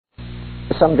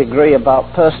some degree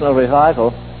about personal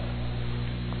revival,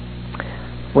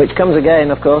 which comes again,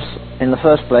 of course, in the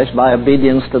first place by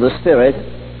obedience to the Spirit.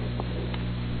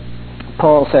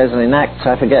 Paul says in Acts,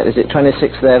 I forget, is it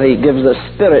 26 there, he gives the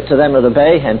Spirit to them that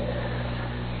obey him.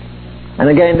 And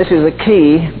again, this is the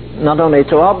key, not only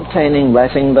to obtaining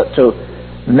blessing, but to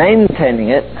maintaining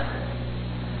it.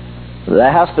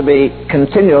 There has to be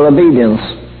continual obedience.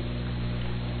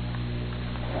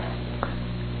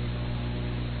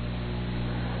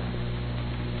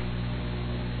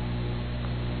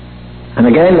 And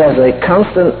again, there's a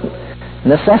constant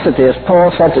necessity, as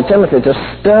Paul said to Timothy, to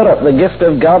stir up the gift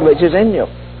of God which is in you.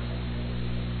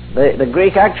 The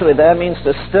Greek actually there means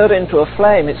to stir into a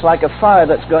flame. It's like a fire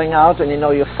that's going out, and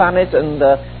you fan it,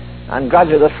 and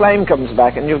gradually the flame comes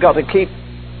back, and you've got to keep.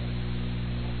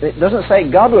 It doesn't say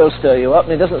God will stir you up,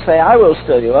 and it doesn't say I will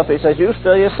stir you up. It says you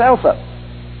stir yourself up.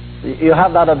 You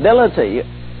have that ability.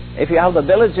 If you have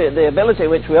the ability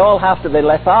which we all have to be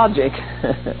lethargic,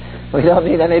 we don't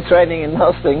need any training in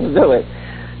those things, do we?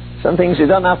 Some things you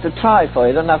don't have to try for.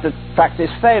 You don't have to practice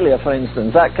failure, for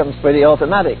instance. That comes pretty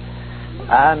automatic.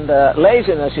 And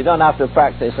laziness you don't have to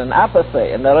practice, and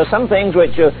apathy. And there are some things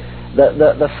which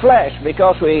the flesh,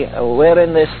 because we're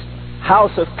in this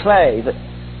house of clay.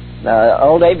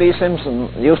 Old A.B. Simpson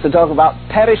used to talk about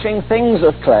perishing things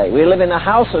of clay. We live in a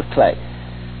house of clay.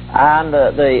 And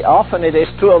often it is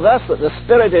true of us that the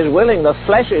spirit is willing, the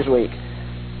flesh is weak.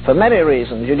 For many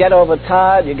reasons. You get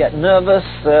overtired, you get nervous,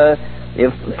 you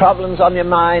have problems on your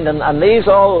mind, and these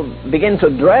all begin to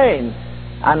drain.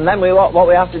 And then what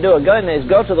we have to do again is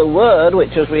go to the Word,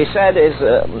 which, as we said, is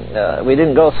we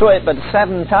didn't go through it, but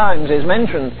 7 times is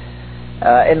mentioned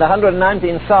in the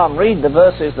 119th Psalm. Read the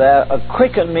verses there.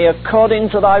 Quicken me according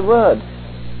to thy word.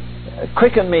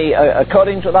 Quicken me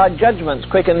according to thy judgments.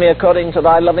 Quicken me according to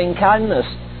thy loving kindness.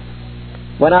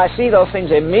 When I see those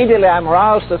things, immediately I'm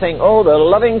roused to think, oh, the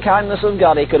loving kindness of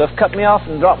God. He could have cut me off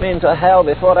and dropped me into hell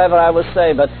before ever I was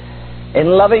saved, but in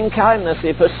loving kindness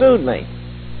He pursued me.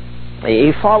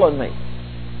 He followed me.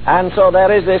 And so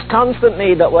there is this constant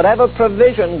need that whatever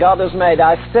provision God has made,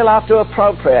 I still have to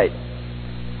appropriate.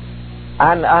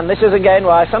 And this is again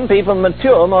why some people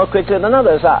mature more quickly than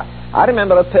others. I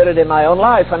remember a period in my own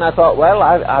life when I thought, well,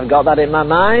 I've got that in my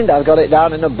mind, I've got it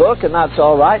down in a book, and that's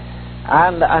all right.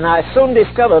 And I soon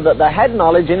discovered that the head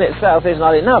knowledge in itself is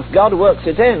not enough. God works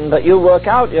it in, but you work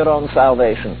out your own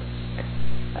salvation.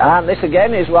 And this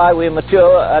again is why we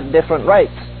mature at different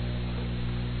rates.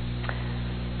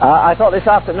 I thought this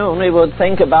afternoon we would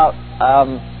think about,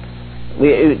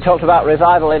 we talked about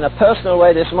revival in a personal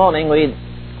way this morning. We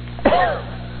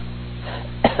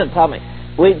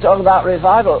talked about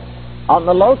revival on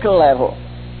the local level.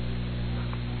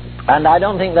 And I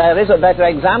don't think there is a better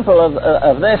example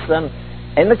of this than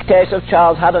in the case of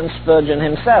Charles Haddon Spurgeon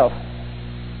himself.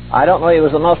 I don't know he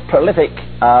was the most prolific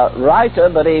writer,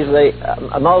 but he's has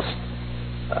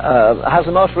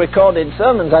the most recorded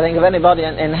sermons, I think, of anybody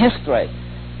in history.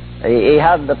 He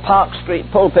had the Park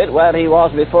Street pulpit where he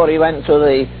was before he went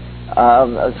to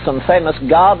some famous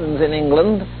gardens in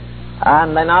England,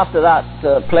 and then after that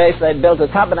place they built a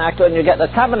tabernacle, and you get the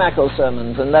tabernacle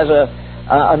sermons, and there's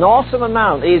an awesome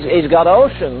amount. He's got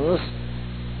oceans,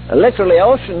 literally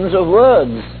oceans of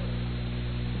words.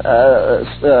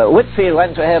 Whitfield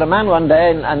went to hear a man one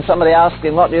day, and somebody asked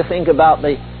him, what do you think about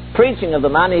the preaching of the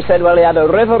man? He said, well, he had a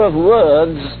river of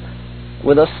words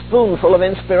with a spoonful of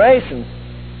inspiration.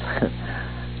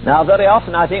 Now, very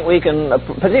often I think we can,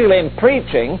 particularly in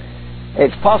preaching,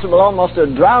 it's possible almost to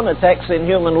drown a text in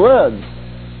human words.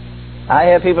 I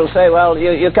hear people say, well,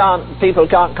 people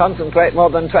can't concentrate more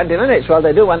than 20 minutes. Well,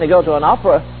 they do when they go to an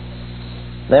opera.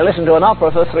 They listen to an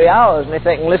opera for 3 hours, and if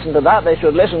they can listen to that, they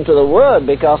should listen to the Word,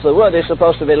 because the Word is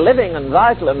supposed to be living and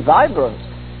vital and vibrant.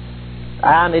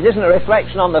 And it isn't a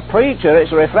reflection on the preacher,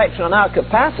 it's a reflection on our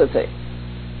capacity.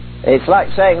 It's like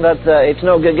saying that it's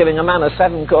no good giving a man a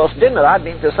 7-course dinner. I've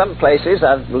been to some places,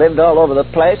 I've lived all over the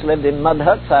place, lived in mud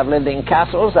huts, I've lived in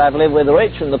castles, I've lived with the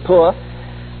rich and the poor,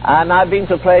 and I've been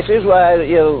to places where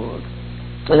you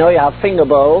have finger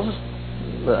bowls.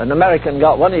 An American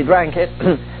got one, he drank it,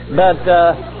 but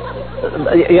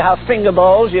you have finger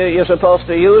bowls you're supposed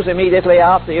to use immediately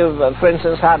after you've, for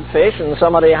instance, had fish, and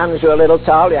somebody hands you a little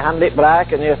towel, you hand it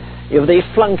back, and you've these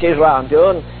flunkies round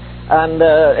you, and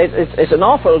it's an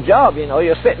awful job,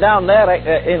 you sit down there,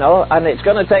 and it's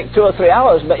going to take 2 or 3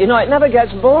 hours, but it never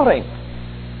gets boring.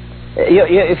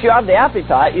 If you have the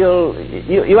appetite, you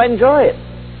enjoy it.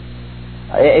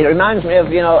 It reminds me of,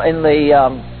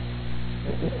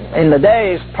 in the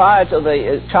days prior to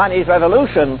the Chinese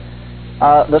Revolution,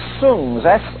 the Sungs,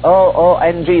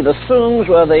 S-O-O-N-G, the Sungs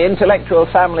were the intellectual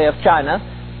family of China,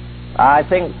 I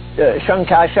think Chiang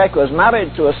Kai-shek was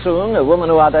married to a Soong, a woman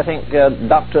who had, I think,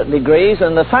 doctorate degrees,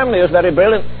 and the family was very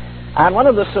brilliant. And one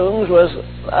of the Soongs was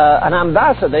an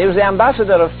ambassador. He was the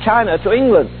ambassador of China to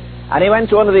England. And he went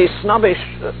to one of these snobbish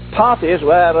parties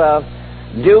where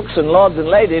dukes and lords and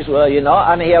ladies were, you know,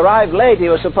 and he arrived late. He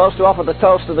was supposed to offer the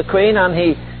toast to the Queen, and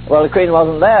well, the Queen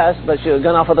wasn't there, but she was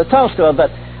going to offer the toast to her. But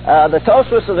the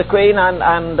toast was to the Queen,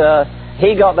 and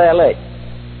he got there late.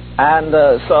 And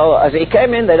so as he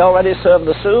came in, they'd already served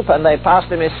the soup, and they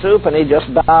passed him his soup, and he just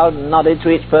bowed and nodded to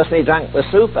each person. He drank the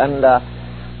soup, and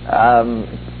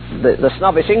the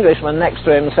snobbish Englishman next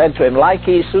to him said to him,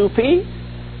 "Likey soupy?"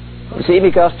 You see,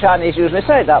 because Chinese usually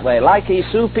say it that way, "Likey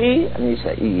soupy?" And he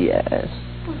said, "Yes."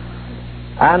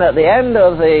 And at the end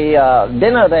of the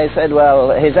dinner, they said,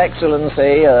 "Well, His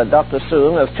Excellency, Dr.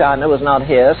 Soong of China was not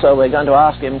here, so we're going to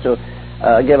ask him to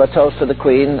give a toast to the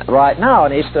Queen right now."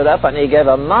 And he stood up and he gave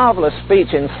a marvelous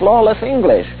speech in flawless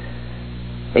English.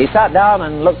 He sat down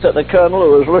and looked at the Colonel,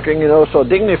 who was looking, you know, so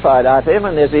dignified at him,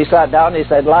 and as he sat down, he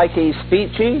said, "Likey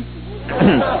speechy?"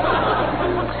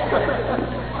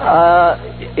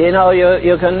 You know,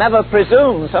 you can never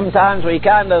presume. Sometimes we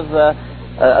kind of,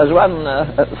 as one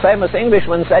famous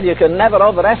Englishman said, you can never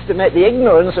overestimate the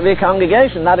ignorance of your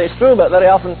congregation. That is true, but very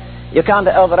often you can't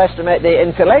overestimate the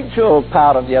intellectual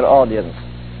power of your audience.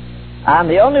 And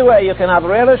the only way you can have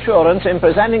real assurance in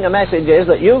presenting a message is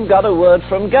that you've got a word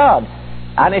from God.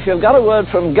 And if you've got a word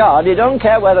from God, you don't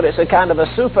care whether it's a kind of a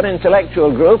super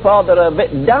intellectual group or they're a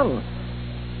bit dumb.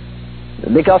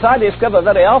 Because I discover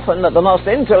very often that the most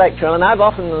intellectual, and I've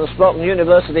often spoken to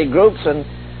university groups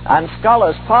and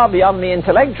scholars far beyond me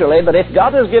intellectually, but if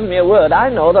God has given me a word, I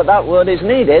know that that word is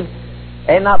needed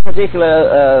in that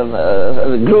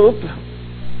particular group,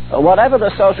 whatever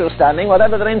the social standing,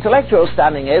 whatever their intellectual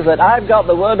standing is, that I've got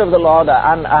the word of the Lord,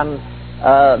 and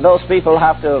those people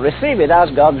have to receive it as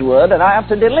God's word, and I have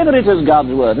to deliver it as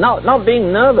God's word, not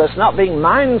being nervous, not being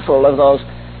mindful of those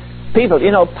people.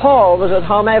 You know, Paul was at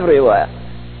home everywhere.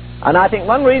 And I think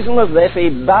one reason was this: he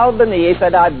bowed the knee. He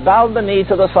said, "I bowed the knee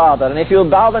to the Father." And if you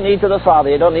bow the knee to the Father,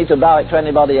 you don't need to bow it to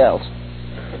anybody else.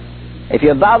 If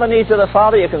you bow the knee to the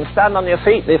Father, you can stand on your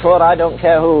feet before I don't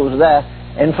care who's there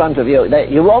in front of you.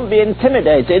 You won't be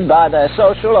intimidated by their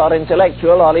social or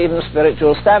intellectual or even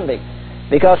spiritual standing,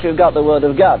 because you've got the Word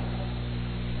of God.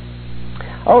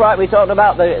 All right, we talked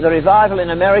about the revival in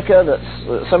America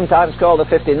that's sometimes called the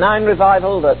 59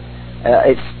 revival, that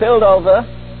it spilled over,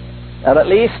 or at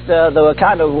least there were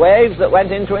kind of waves that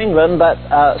went into England, but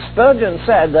Spurgeon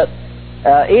said that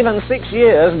even 6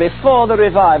 years before the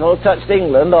revival touched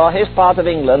England, or his part of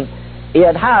England, he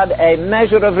had had a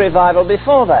measure of revival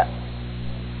before that.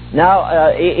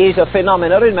 Now, he's a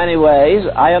phenomenon in many ways.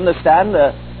 I understand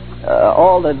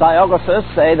all the biographers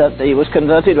say that he was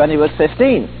converted when he was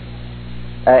 15.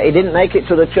 He didn't make it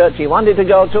to the church he wanted to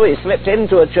go to. He slipped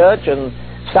into a church and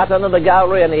sat under the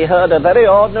gallery, and he heard a very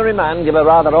ordinary man give a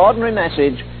rather ordinary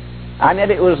message, and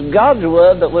yet it was God's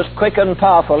word that was quick and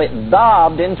powerful. It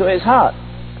barbed into his heart.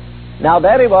 Now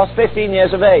there he was, 15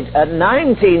 years of age. At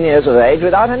 19 years of age,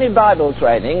 without any Bible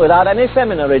training, without any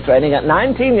seminary training, at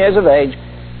 19 years of age,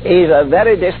 he's a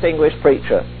very distinguished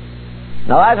preacher.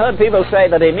 Now I've heard people say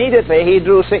that immediately he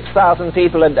drew 6,000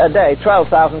 people a day,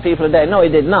 12,000 people a day. No, he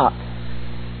did not.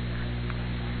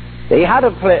 He had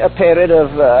a period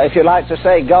of, if you like to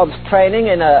say, God's training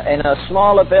in a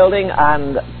smaller building,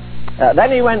 and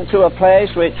then he went to a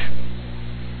place which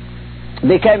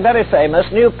became very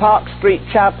famous, New Park Street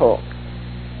Chapel.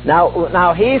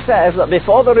 Now he says that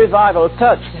before the revival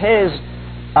touched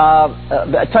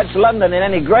London in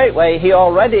any great way, he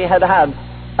already had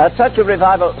a touch of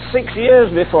revival 6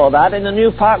 years before that in the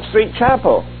New Park Street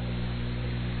Chapel.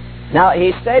 Now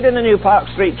he stayed in the New Park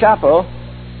Street Chapel,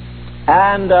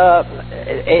 and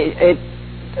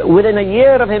within a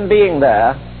year of him being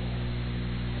there,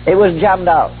 it was jammed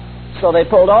out. So they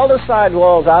pulled all the side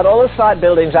walls out, all the side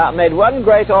buildings out, made one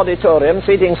great auditorium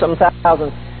seating some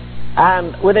 1,000,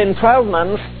 and within 12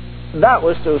 months, that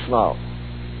was too small.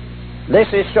 This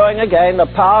is showing again the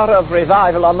power of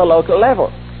revival on the local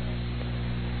level.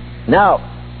 Now,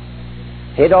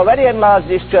 he'd already enlarged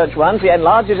his church once, he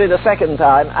enlarges it a second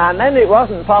time, and then it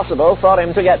wasn't possible for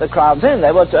him to get the crowds in.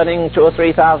 They were turning 2,000 or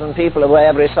 3,000 people away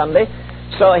every Sunday.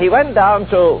 So he went down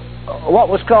to what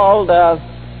was called the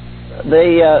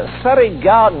Surrey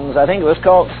Gardens. I think it was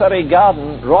called Surrey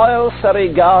Garden, Royal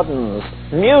Surrey Gardens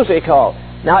Music Hall.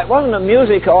 Now, it wasn't a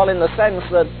music hall in the sense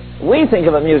that we think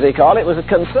of a music hall. It was a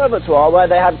conservatoire where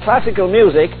they had classical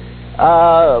music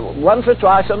once or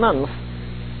twice a month,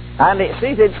 and it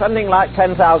seated something like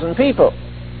 10,000 people.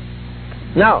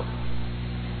 Now,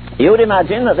 You'd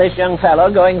imagine that this young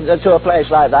fellow going to a place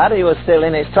like that, he was still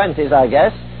in his 20s, I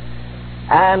guess,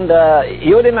 and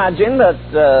you'd imagine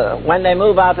that when they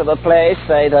move out of a place,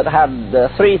 say, that had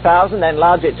 3,000,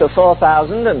 enlarge it to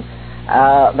 4,000, and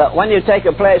that when you take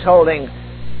a place holding,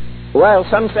 well,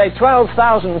 some say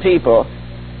 12,000 people,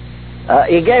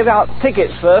 he gave out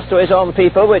tickets first to his own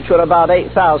people, which were about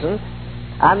 8,000,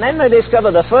 and then they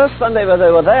discovered the first Sunday that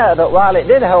they were there that while it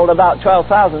did hold about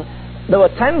 12,000, there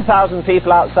were 10,000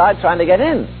 people outside trying to get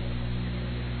in.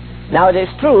 Now, it is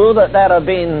true that there have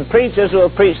been preachers who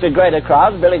have preached to greater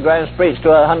crowds. Billy Graham's preached to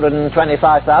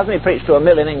 125,000. He preached to 1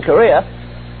 million in Korea.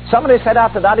 Somebody said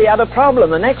after that he had a problem.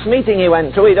 The next meeting he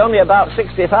went to, he'd only about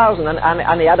 60,000,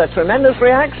 and he had a tremendous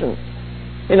reaction.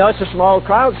 You know, it's a small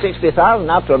crowd, 60,000.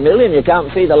 After 1 million, you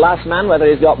can't see the last man, whether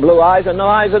he's got blue eyes or no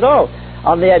eyes at all,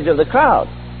 on the edge of the crowd.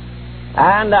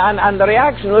 And the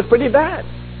reaction was pretty bad.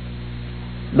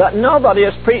 But nobody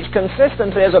has preached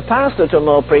consistently as a pastor to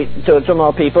more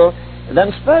people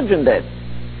than Spurgeon did.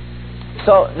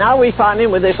 So now we find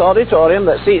him with this auditorium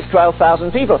that seats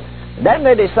 12,000 people. Then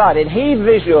they decided he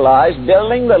visualized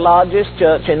building the largest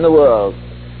church in the world.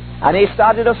 And he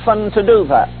started a fund to do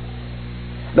that.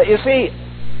 But you see,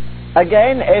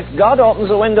 again, if God opens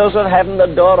the windows of heaven, the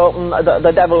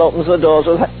devil opens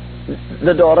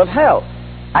the door of hell.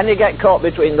 And you get caught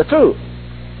between the two.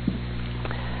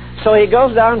 So he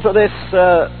goes down to this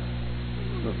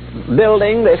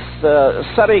building, this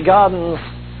Surrey Gardens,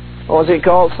 what was it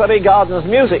called? Surrey Gardens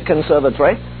Music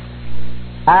Conservatory.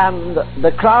 And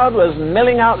the crowd was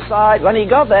milling outside. When he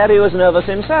got there, he was nervous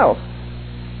himself.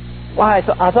 Why,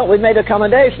 I thought we'd made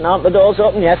accommodation. Aren't the doors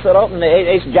open? Yes, they're open.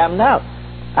 It's jammed out.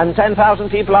 And 10,000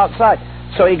 people outside.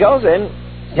 So he goes in.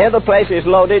 Here the place is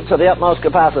loaded to the utmost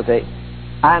capacity.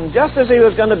 And just as he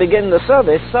was going to begin the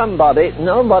service, somebody,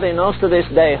 nobody knows to this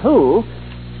day who,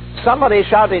 somebody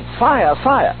shouted, "Fire,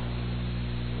 fire."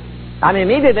 And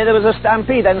immediately there was a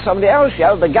stampede, and somebody else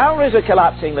yelled, "The galleries are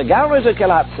collapsing, the galleries are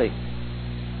collapsing."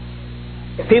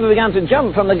 People began to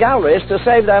jump from the galleries to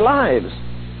save their lives.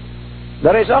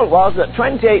 The result was that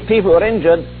 28 people were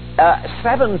injured,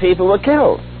 7 people were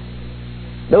killed.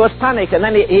 There was panic, and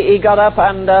then he got up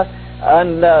and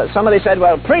somebody said,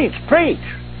 "Well, preach, preach."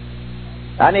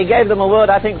 And he gave them a word,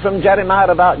 I think, from Jeremiah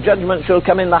about judgment shall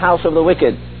come in the house of the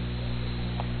wicked.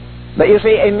 But you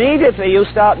see, immediately you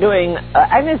start doing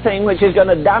anything which is going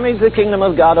to damage the kingdom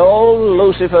of God, old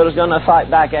Lucifer is going to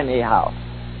fight back anyhow.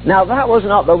 Now, that was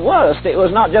not the worst. It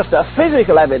was not just a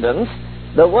physical evidence.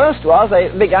 The worst was they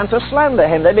began to slander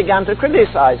him. They began to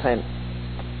criticize him.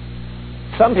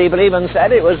 Some people even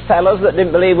said it was fellows that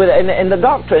didn't believe in the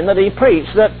doctrine that he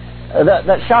preached that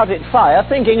shouted fire,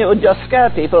 thinking it would just scare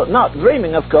people, not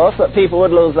dreaming, of course, that people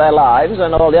would lose their lives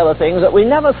and all the other things that we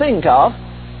never think of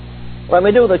when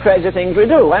we do the crazy things we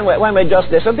do, when we're just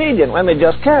disobedient, when we're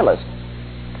just careless.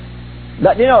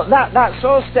 But, you know, that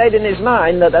so stayed in his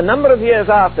mind that a number of years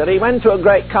after, he went to a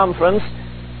great conference.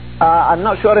 I'm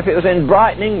not sure if it was in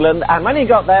Brighton, England, and when he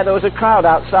got there was a crowd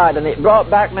outside, and it brought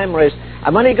back memories.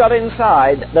 And when he got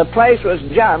inside, the place was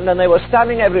jammed, and they were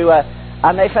standing everywhere.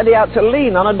 And they said he had to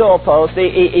lean on a doorpost.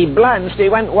 He blanched, he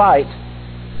went white.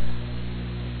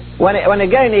 When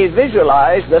again he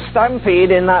visualized the stampede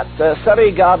in that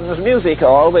Surrey Gardens Music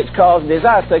Hall, which caused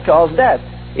disaster, caused death.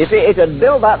 You see, it had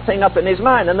built that thing up in his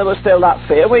mind, and there was still that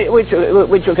fear, which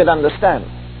you could understand.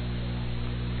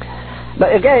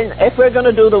 But again, if we're going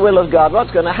to do the will of God,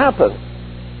 what's going to happen?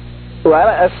 Well,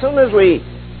 as soon as we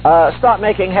start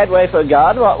making headway for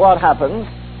God, what happens?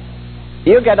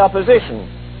 You get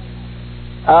opposition.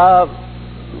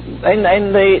 In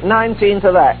the 19th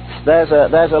of Acts,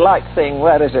 there's a like thing.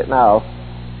 Where is it now?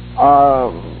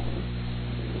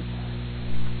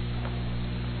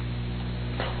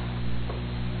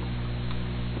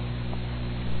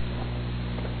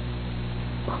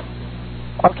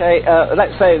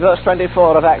 Let's say verse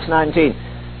 24 of Acts 19.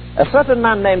 A certain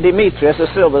man named Demetrius,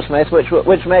 a silversmith,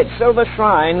 which made silver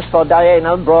shrines for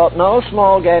Diana, brought no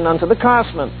small gain unto the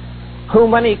craftsmen,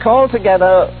 whom when he called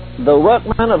together, the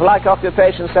workmen of like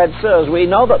occupation said, Sirs, we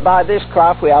know that by this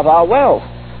craft we have our wealth.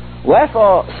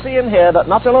 Wherefore, see and hear that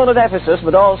not alone at Ephesus,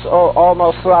 but also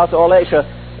almost throughout all Asia,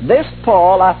 this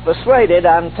Paul hath persuaded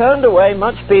and turned away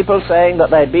much people, saying that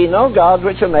there be no gods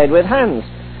which are made with hands.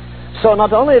 So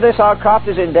not only this our craft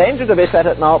is in danger to be set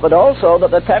at naught, but also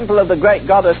that the temple of the great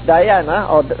goddess Diana,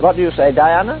 or what do you say,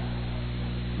 Diana,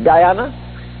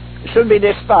 should be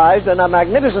despised, and her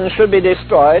magnificence should be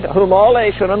destroyed, whom all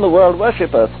Asia and the world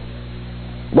worshippeth.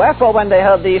 Wherefore, when they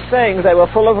heard these sayings, they were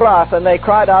full of wrath, and they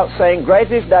cried out, saying,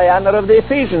 Great is Diana of the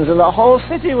Ephesians, and the whole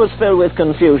city was filled with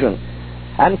confusion.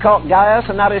 and caught Gaius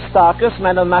and Aristarchus,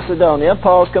 men of Macedonia,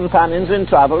 Paul's companions in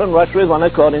travel, and rushed with one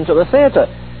accord into the theatre.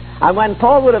 And when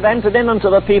Paul would have entered in unto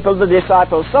the people, the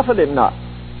disciples suffered him not.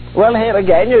 Well, here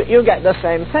again, you get the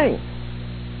same thing.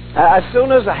 As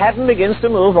soon as the heaven begins to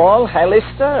move, all hell is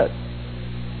stirred.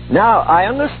 Now, I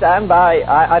understand by,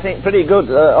 I think, pretty good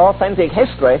authentic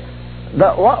history,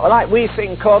 that like we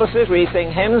sing choruses, we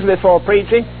sing hymns before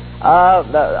preaching,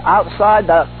 outside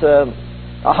that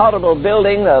a horrible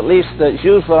building, at least that's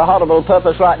used for a horrible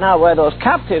purpose right now, where those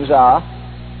captives are,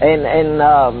 in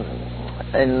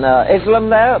Islam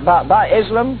there, by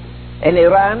Islam, in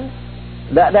Iran,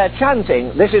 they're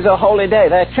chanting, this is a holy day,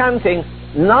 they're chanting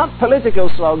not political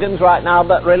slogans right now,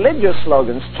 but religious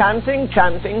slogans, chanting,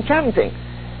 chanting, chanting.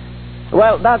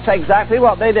 Well, that's exactly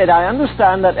what they did. I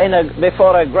understand that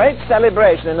before a great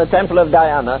celebration in the Temple of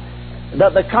Diana,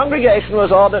 that the congregation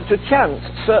was ordered to chant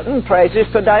certain praises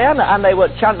to Diana, and they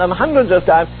would chant them hundreds of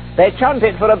times. They chant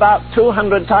it for about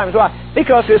 200 times. Why?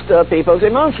 Because you stir people's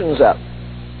emotions up.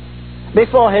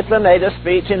 Before Hitler made a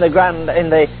speech in the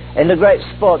great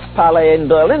sports palais in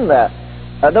Berlin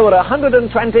there were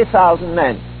 120,000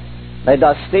 men. They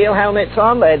had steel helmets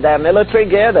on, they had their military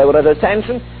gear, they were at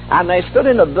attention, and they stood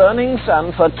in the burning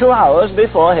sun for 2 hours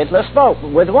before Hitler spoke.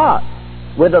 With what?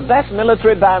 With the best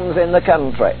military bands in the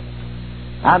country.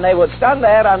 And they would stand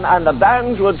there, and the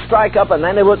bands would strike up, and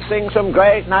then they would sing some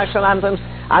great national anthems,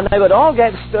 and they would all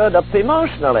get stirred up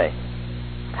emotionally.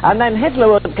 And then Hitler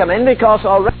would come in, because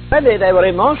already they were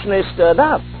emotionally stirred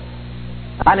up.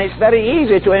 And it's very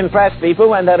easy to impress people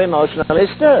when they're emotionally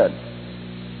stirred.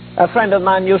 A friend of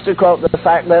mine used to quote the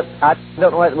fact that, I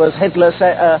don't know whether it was Hitler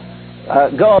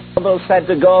Goebbels said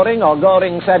to Goring, or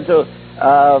Goring said to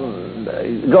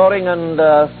Goring and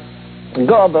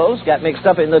Goebbels, get mixed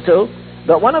up in the two,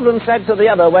 but one of them said to the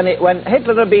other, when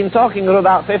Hitler had been talking for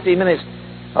about 15 minutes,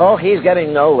 oh, he's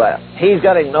getting nowhere, he's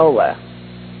getting nowhere.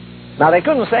 Now, they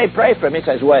couldn't say pray for him, he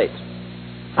says wait.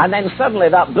 And then suddenly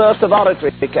that burst of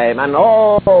oratory came, and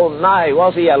oh my,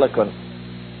 was he eloquent.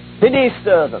 Did he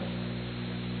stir them?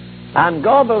 And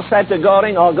Goebbels said to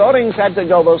Goring, or Goring said to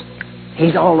Goebbels,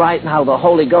 he's all right now, the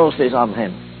Holy Ghost is on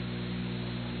him.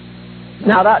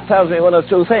 Now that tells me one of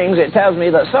two things. It tells me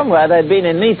that somewhere they'd been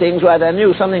in meetings where they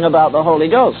knew something about the Holy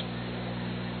Ghost.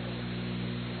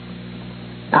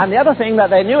 And the other thing,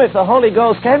 that they knew if the Holy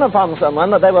Ghost came upon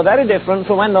someone, that they were very different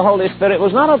from when the Holy Spirit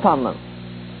was not upon them.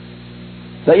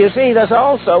 But you see, there's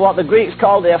also what the Greeks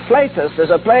call the afflatus. There's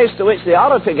a place to which the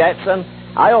orator gets, and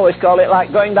I always call it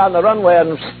like going down the runway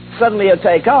and suddenly you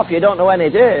take off. You don't know when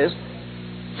it is.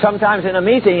 Sometimes in a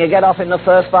meeting you get off in the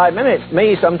first 5 minutes.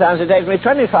 Me, sometimes it takes me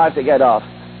 25 to get off.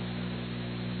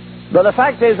 But the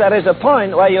fact is, there is a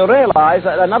point where you realize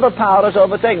that another power has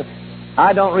overtaken.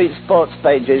 I don't read sports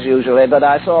pages usually, but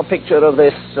I saw a picture of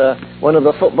this, one of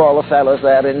the footballer fellows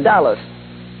there in Dallas.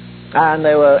 And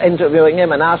they were interviewing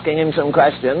him and asking him some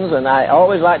questions, and I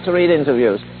always like to read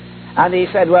interviews. And he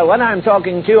said, well, when I'm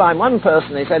talking to you, I'm one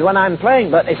person. He said, when I'm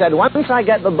playing, but he said, once I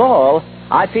get the ball,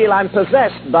 I feel I'm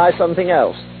possessed by something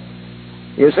else.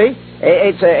 You see?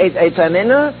 It's an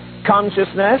inner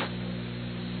consciousness.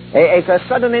 It's a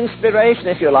sudden inspiration,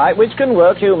 if you like, which can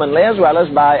work humanly as well as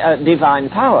by divine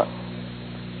power.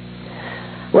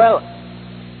 Well,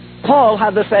 Paul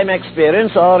had the same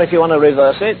experience, or if you want to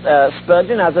reverse it,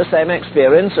 Spurgeon had the same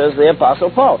experience as the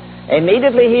Apostle Paul.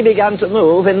 Immediately he began to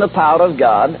move in the power of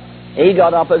God, he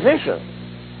got opposition.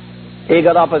 He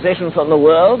got opposition from the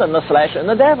world and the flesh and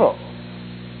the devil.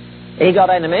 He got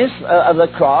enemies of the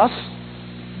cross.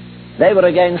 They were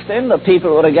against him, the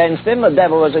people were against him, the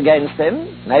devil was against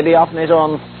him. Maybe often his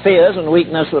own fears and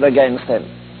weakness were against him.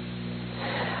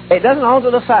 It doesn't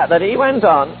alter the fact that he went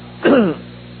on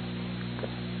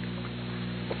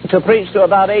to preach to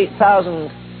about 8,000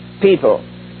 people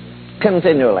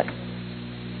continually.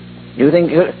 You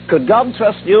think, could God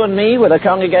trust you and me with a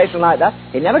congregation like that?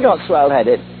 He never got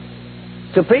swell-headed.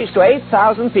 To preach to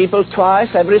 8,000 people twice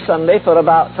every Sunday for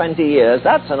about 20 years,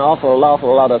 that's an awful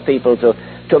lot of people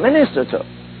to minister to.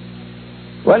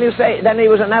 Well, you say, then he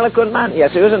was an eloquent man.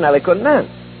 Yes, he was an eloquent man.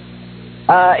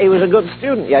 He was a good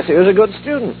student. Yes, he was a good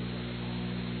student.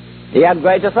 He had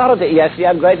great authority. Yes, he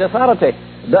had great authority.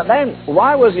 But then,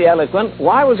 why was he eloquent?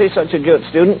 Why was he such a good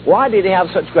student? Why did he have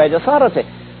such great authority?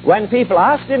 When people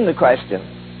asked him the question,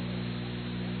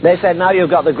 they said, now you've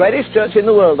got the greatest church in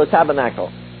the world, the Tabernacle.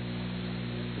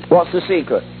 What's the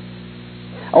secret?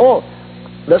 Oh,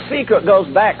 the secret goes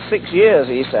back 6 years,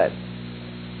 he said.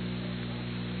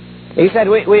 He said,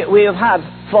 we have had,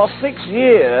 for 6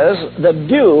 years, the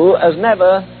dew has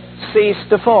never ceased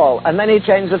to fall. And then he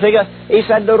changed the figure. He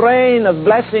said, the rain of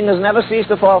blessing has never ceased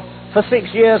to fall for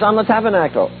 6 years on the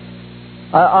Tabernacle.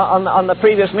 on the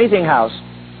previous meeting house,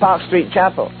 Park Street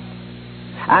Chapel.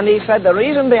 And he said the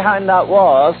reason behind that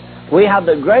was we had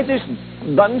the greatest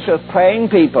bunch of praying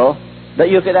people that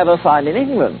you could ever find in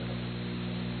England.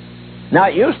 Now,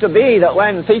 it used to be that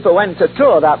when people went to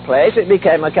tour that place, it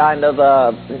became a kind of,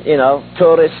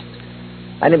 tourist.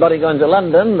 Anybody going to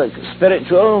London, the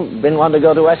spiritual, didn't want to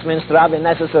go to Westminster Abbey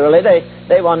necessarily.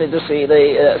 They wanted to see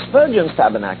the Spurgeon's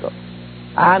Tabernacle.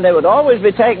 And they would always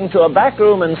be taken to a back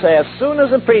room and say, as soon as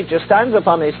the preacher stands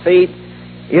upon his feet,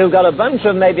 you've got a bunch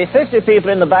of maybe 50 people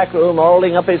in the back room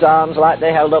holding up his arms like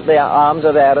they held up the arms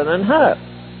of Aaron and Hur.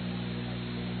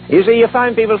 You see, you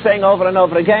find people saying over and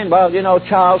over again, well,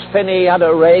 Charles Finney had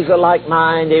a razor-like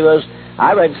mind.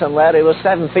 I read somewhere he was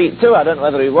 7 feet 2. I don't know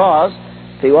whether he was.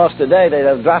 If he was today, they'd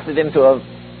have drafted him to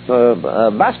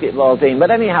a basketball team.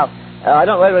 But anyhow, I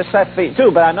don't know whether he was 7 feet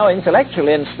 2, but I know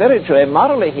intellectually and spiritually and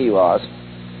morally he was.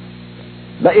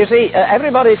 But you see,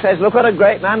 everybody says, look what a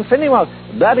great man Finney was.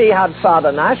 But he had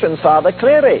Father Nash and Father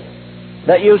Cleary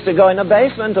that used to go in the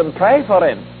basement and pray for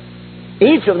him.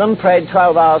 Each of them prayed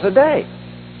 12 hours a day.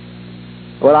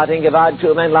 Well, I think if I had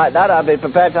 2 men like that, I'd be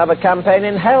prepared to have a campaign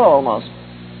in hell almost.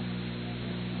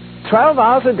 12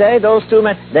 hours a day, those 2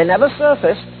 men, they never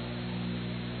surfaced.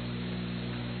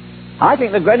 I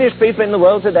think the greatest people in the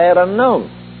world today are unknown.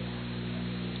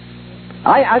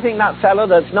 I think that fellow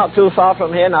that's not too far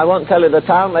from here, and I won't tell you the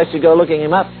town unless you go looking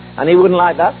him up, and he wouldn't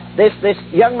like that. This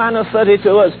young man of 32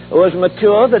 who is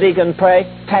mature that he can pray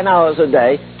 10 hours a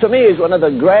day, to me is one of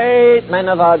the great men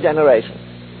of our generation.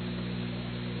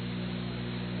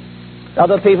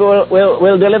 Other people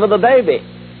will deliver the baby.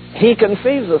 He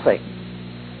conceives the thing.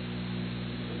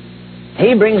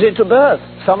 He brings it to birth.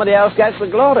 Somebody else gets the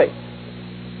glory.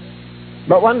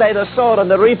 But one day the sword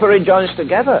and the reaper rejoice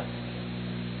together.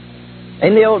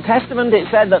 In the Old Testament it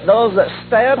said that those that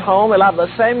stay at home will have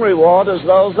the same reward as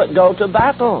those that go to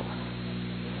battle.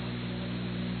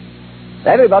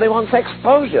 Everybody wants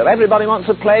exposure. Everybody wants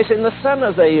a place in the sun,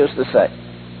 as they used to say.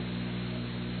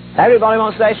 Everybody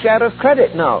wants their share of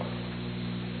credit now.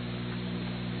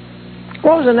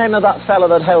 What was the name of that fellow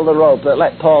that held the rope that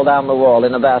let Paul down the wall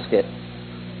in a basket?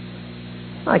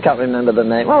 I can't remember the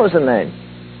name. What was the name?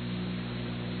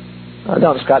 Oh,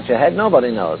 don't scratch your head. Nobody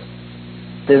knows.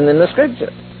 It isn't in the scripture.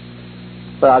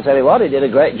 But I'll tell you what, he did a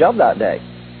great job that day.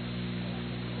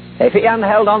 If he hadn't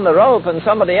held on the rope and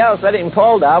somebody else let him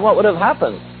Paul down, what would have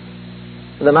happened?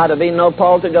 There might have been no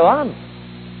Paul to go on.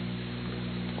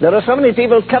 There are so many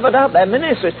people covered up their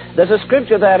ministries. There's a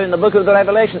scripture there in the book of the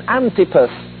Revelation,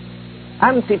 Antipas,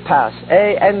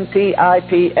 A-N-T-I-P-A-S.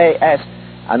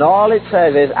 And all it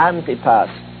says is, Antipas,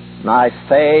 my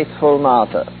faithful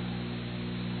martyr.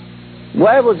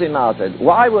 Where was he martyred?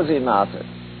 Why was he martyred?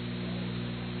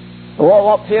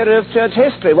 What period of church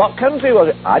history? What country was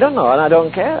it? I don't know, and I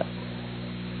don't care.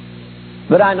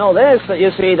 But I know this, that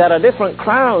you see, there are different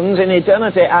crowns in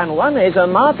eternity, and one is a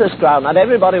martyr's crown. Not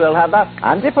everybody will have that.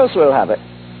 Antipas will have it.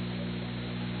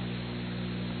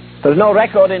 There's no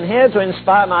record in here to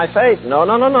inspire my faith. No.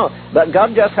 But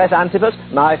God just says, Antipas,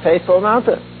 my faithful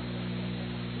martyr.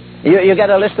 You get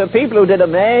a list of people who did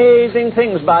amazing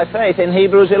things by faith in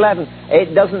Hebrews 11.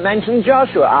 It doesn't mention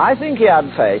Joshua. I think he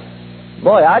had faith.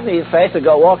 Boy, I'd need faith to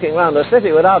go walking around the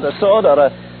city without a sword or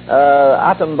an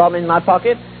atom bomb in my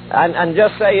pocket and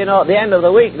just say, at the end of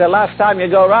the week, the last time you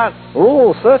go around,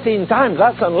 13 times,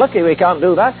 that's unlucky, we can't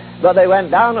do that. But they went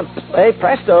down and, hey,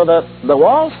 presto, the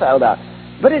walls fell down.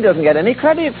 But he doesn't get any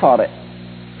credit for it.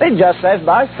 It just says,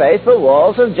 by faith, the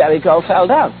walls of Jericho fell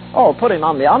down. Oh, put him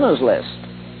on the honors list.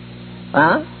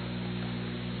 Huh?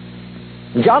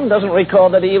 John doesn't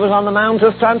record that he was on the Mount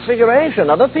of Transfiguration.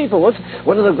 Other people would.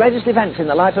 One of the greatest events in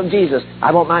the life of Jesus.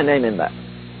 I want my name in there.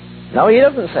 No, he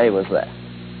doesn't say he was there.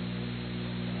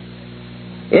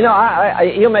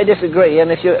 You may disagree, and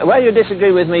where you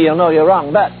disagree with me, you'll know you're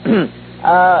wrong, but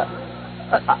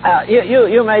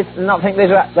you may not think this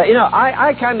is right, but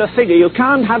I kind of figure you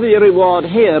can't have your reward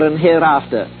here and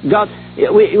hereafter. God,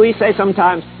 we say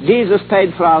sometimes, Jesus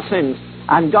paid for our sins,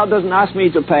 and God doesn't ask me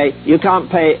to pay. You can't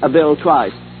pay a bill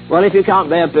twice. Well, if you can't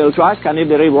pay a bill twice, can you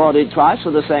be rewarded twice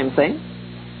for the same thing?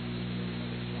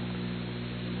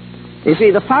 You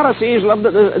see, the Pharisees loved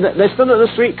it. They stood at the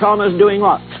street corners doing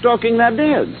what? Stroking their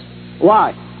beards.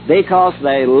 Why? Because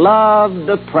they loved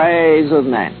the praise of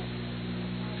men.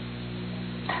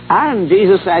 And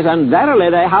Jesus says, and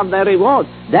verily they have their reward.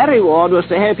 Their reward was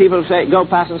to hear people go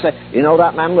past and say,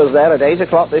 that man was there at 8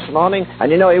 o'clock this morning,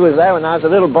 and he was there when I was a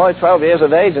little boy, 12 years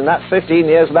of age, and that's 15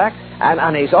 years back,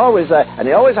 and he's always there, and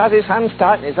he always has his hands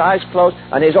tight and his eyes closed,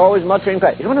 and he's always muttering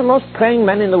prayer. He's one of the most praying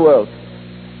men in the world.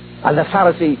 And the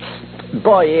Pharisee,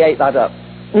 boy, he ate that up.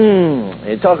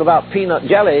 You talk about peanut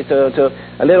jelly to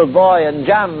a little boy and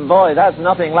jam. Boy, that's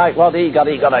nothing like what he got.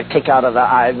 He got a kick out of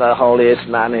that. I'm the holiest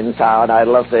man in town. I'd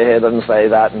love to hear them say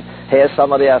that. And hear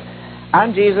somebody else.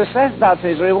 And Jesus says that's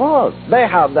his reward. They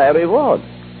have their reward.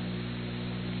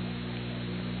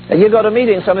 And you go to a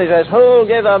meeting, somebody says, who'll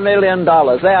give $1 million?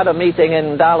 They had a meeting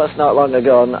in Dallas not long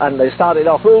ago, and they started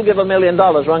off, who'll give $1 million?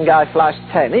 One guy flashed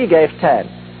 10. He gave 10.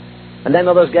 And then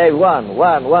others gave one.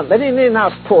 They didn't even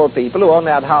ask poor people who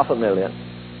only had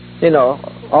 $500,000. You know,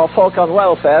 or folk on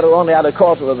welfare who only had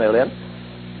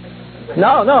 $250,000.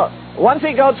 No. Once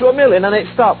it got to $1 million and it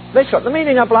stopped, they shut the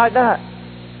meeting up like that.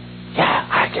 Yeah,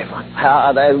 I give one.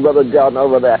 Oh, there's Brother John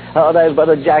over there. Oh, there's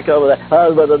Brother Jack over there.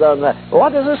 Oh, Brother Don there.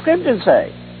 What does the Scripture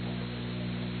say?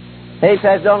 He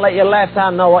says, don't let your left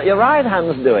hand know what your right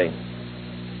hand's doing.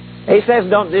 He says,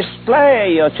 don't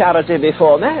display your charity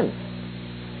before men.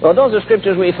 Well, those are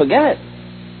scriptures we forget.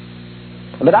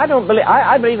 But I don't believe,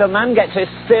 I believe a man gets his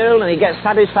fill and he gets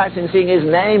satisfaction in seeing his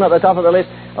name at the top of the list.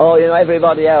 Oh, you know,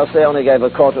 everybody else, they only gave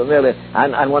 $250,000,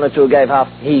 and one or two gave half.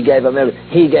 He gave $1 million.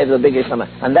 He gave the biggest amount.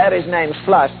 And there his name's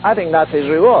flashed. I think that's his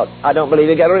reward. I don't believe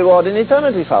he'll get a reward in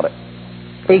eternity for it.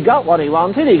 He got what he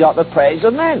wanted. He got the praise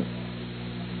of men.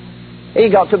 He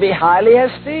got to be highly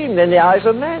esteemed in the eyes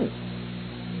of men.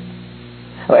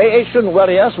 It shouldn't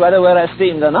worry us whether we're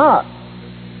esteemed or not.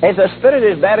 If the Spirit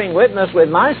is bearing witness with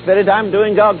my spirit, I'm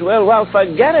doing God's will, well,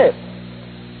 forget it.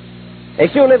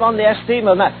 If you live on the esteem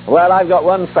of man, well, I've got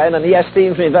one friend and he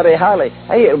esteems me very highly.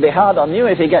 Hey, it'll be hard on you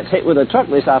if he gets hit with a truck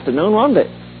this afternoon, won't it?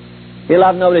 He'll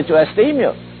have nobody to esteem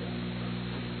you.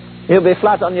 You'll be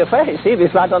flat on your face. He'll be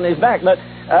flat on his back. But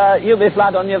you'll be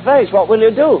flat on your face. What will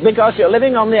you do? Because you're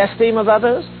living on the esteem of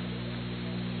others?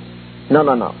 No.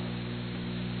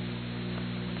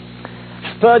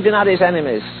 Spurgeon had his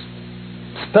enemies.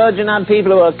 Spurgeon had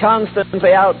people who were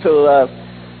constantly out to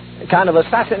kind of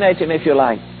assassinate him, if you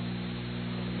like.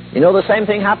 You know, the same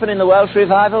thing happened in the Welsh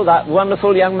revival. That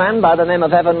wonderful young man by the name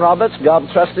of Evan Roberts, God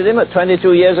trusted him at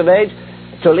 22 years of age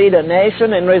to lead a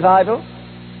nation in revival.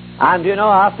 And, you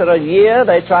know, after a year,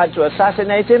 they tried to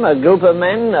assassinate him. A group of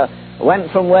men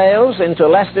went from Wales into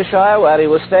Leicestershire, where he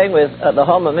was staying at the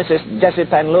home of Mrs. Jessie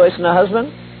Penn Lewis and her husband.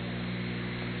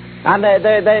 And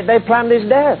they planned his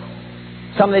death.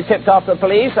 Somebody tipped off the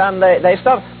police, and they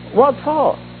stopped. What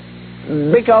for?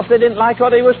 Because they didn't like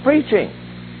what he was preaching.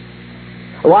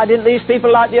 Why didn't these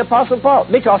people like the Apostle Paul?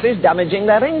 Because he's damaging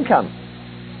their income.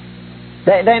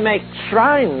 They make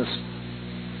shrines.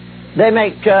 They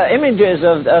make images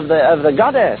of the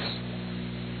goddess.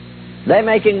 They're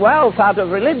making wealth out of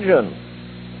religion.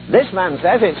 This man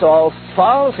says it's all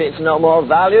false. It's no more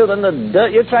value than the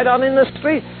dirt you tread on in the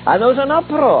street. And there's an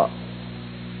uproar.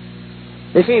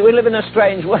 You see, we live in a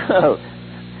strange world.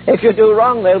 If you do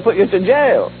wrong, they'll put you to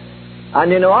jail.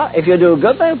 And you know what? If you do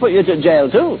good, they'll put you to jail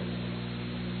too.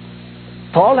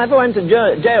 Paul never went to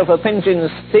jail for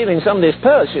stealing somebody's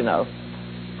purse, you know,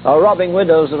 or robbing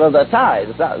widows of their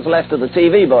tithes. That was left to the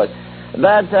TV boys.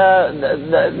 But,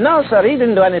 no, sir, he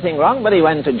didn't do anything wrong, but he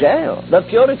went to jail. The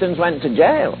Puritans went to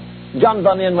jail. John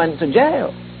Bunyan went to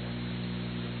jail.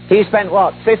 He spent,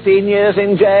 15 years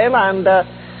in jail, and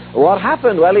what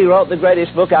happened? Well, he wrote the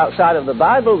greatest book outside of the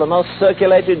Bible, the most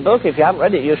circulated book. If you haven't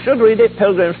read it, you should read it,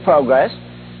 Pilgrim's Progress,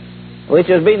 which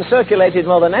has been circulated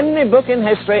more than any book in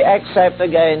history except,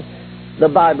 again, the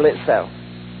Bible itself.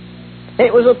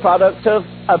 It was a product of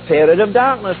a period of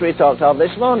darkness we talked of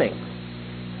this morning,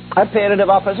 a period of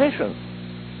opposition.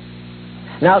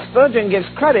 Now, Spurgeon gives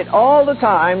credit all the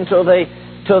time to the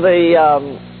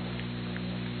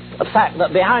fact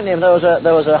that behind him there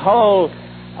was a whole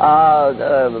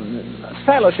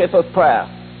fellowship of prayer,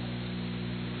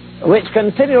 which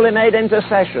continually made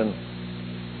intercession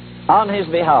on his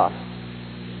behalf.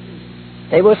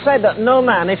 It was said that no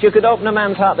man, if you could open a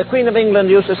man's heart, the Queen of England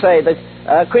used to say,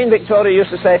 Queen Victoria used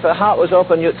to say, if her heart was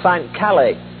open, you'd find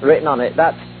Calais written on it.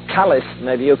 That's Calais,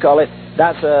 maybe you call it.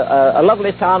 That's a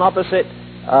lovely town opposite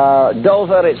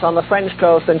Dover. It's on the French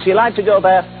coast, and she liked to go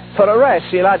there for a rest.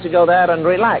 She liked to go there and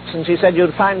relax, and she said,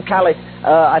 you'd find Calais,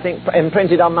 I think,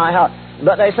 imprinted on my heart.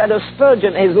 But they said of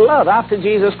Spurgeon, his love after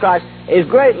Jesus Christ, his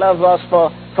great love was for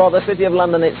the city of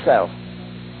London itself.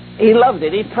 He loved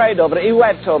it, he prayed over it, he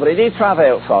wept over it, he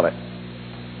travailed for it.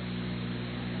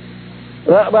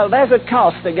 Well, there's a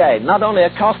cost again, not only a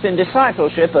cost in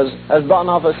discipleship, as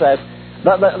Bonhoeffer says,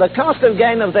 but the cost of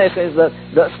gain of this is that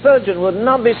Spurgeon would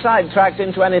not be sidetracked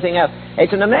into anything else.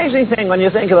 It's an amazing thing when you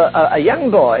think of a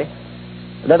young boy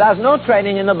that has no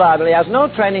training in the Bible, he has no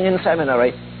training in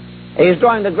seminary, he's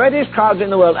drawing the greatest crowds in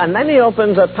the world, and then he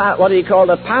opens what he called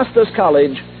a pastor's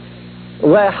college,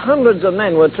 where hundreds of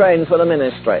men were trained for the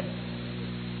ministry.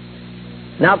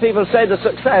 Now people say the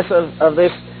success of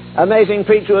this amazing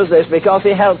preacher was this because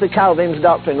he held to Calvin's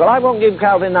doctrine. Well, I won't give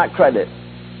Calvin that credit.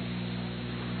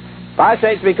 I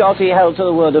say it's because he held to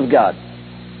the Word of God.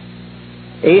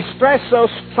 He stressed so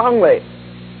strongly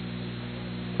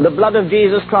the blood of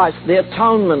Jesus Christ, the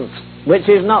atonement, which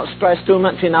is not stressed too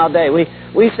much in our day. We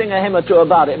sing a hymn or two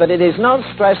about it, but it is not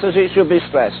stressed as it should be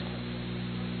stressed.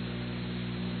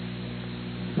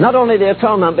 Not only the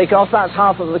atonement, because that's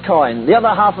half of the coin. The other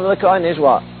half of the coin is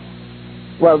what?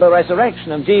 Well, the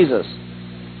resurrection of Jesus.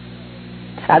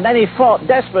 And then he fought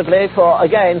desperately for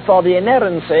the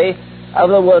inerrancy of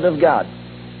the Word of God.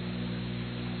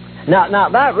 Now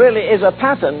that really is a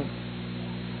pattern,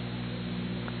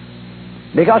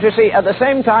 because you see, at the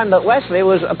same time that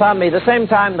the same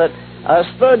time that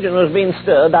Spurgeon was being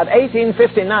stirred, that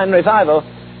 1859 revival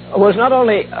was not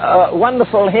only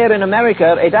wonderful here in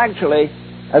America, it actually,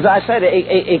 as I said,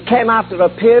 it came after a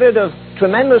period of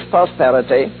tremendous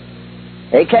prosperity.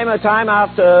 It came a time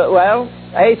after, well,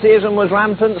 atheism was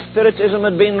rampant, spiritism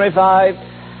had been revived,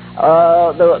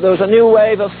 there was a new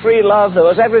wave of free love, there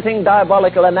was everything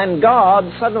diabolical, and then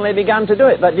God suddenly began to do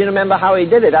it. But do you remember how he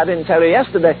did it? I didn't tell you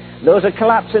yesterday. There was a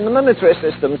collapse in the monetary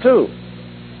system too.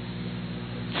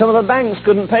 Some of the banks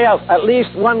couldn't pay out. At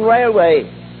least one railway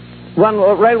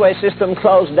system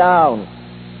closed down.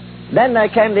 Then there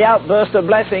came the outburst of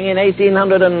blessing in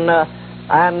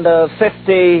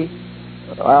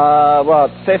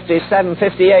 57,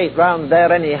 58, round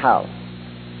there anyhow.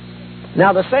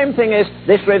 Now the same thing is,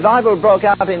 this revival broke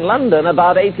out in London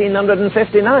about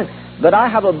 1859. But I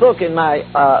have a book in my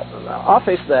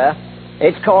office there.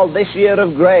 It's called This Year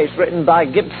of Grace, written by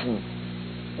Gibson.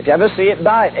 If you ever see it,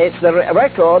 buy it. It's the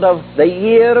record of the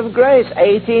Year of Grace,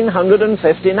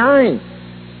 1859,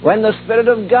 when the Spirit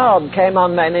of God came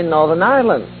on men in Northern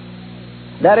Ireland.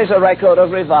 There is a record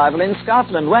of revival in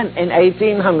Scotland. When? In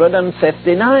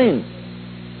 1859.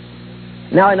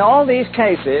 Now, in all these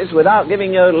cases, without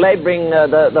giving you laboring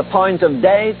the point of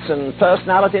dates and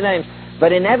personality names,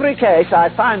 but in every case I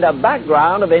find a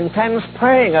background of intense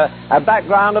praying, a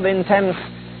background of intense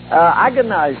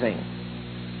agonizing.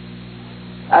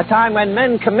 A time when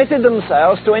men committed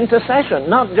themselves to intercession,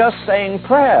 not just saying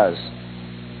prayers.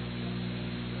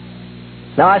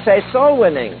 Now I say soul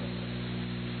winning.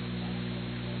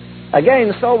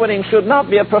 Again, soul winning should not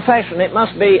be a profession. It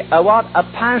must be a what? A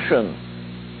passion.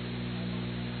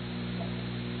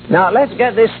 Now let's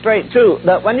get this straight too,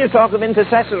 that when you talk of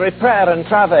intercessory prayer and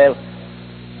travail,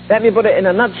 let me put it in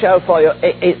a nutshell for you.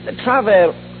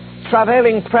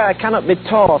 Travailing prayer cannot be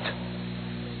taught.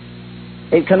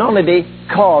 It can only be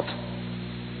caught.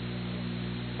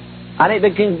 And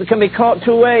it can be caught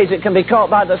two ways. It can be caught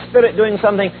by the Spirit doing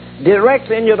something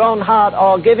directly in your own heart,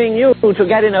 or giving you to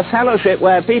get in a fellowship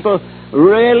where people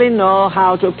really know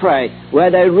how to pray, where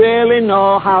they really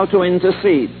know how to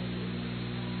intercede,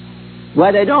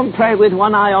 where they don't pray with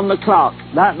one eye on the clock.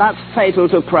 That's fatal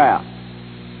to prayer.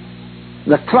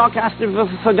 The clock has to be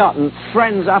forgotten,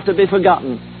 friends have to be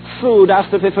forgotten, food has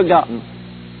to be forgotten.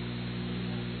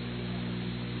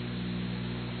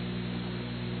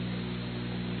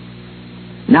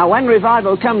 Now when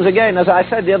revival comes again, as I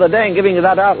said the other day in giving you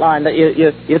that outline, that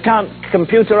you can't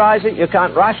computerize it, you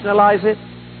can't rationalize it,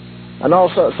 and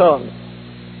also so on.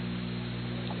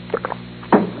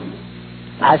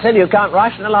 I said you can't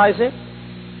rationalize it,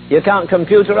 you can't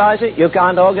computerize it, you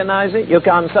can't organize it, you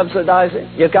can't subsidize it,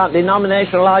 you can't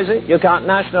denominationalize it, you can't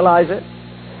nationalize it.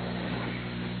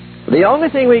 The only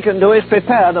thing we can do is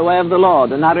prepare the way of the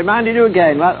Lord. And I reminded you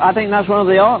again, I think that's one of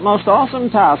the most awesome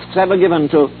tasks ever given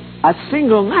to a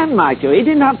single man, Michael. He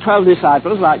didn't have 12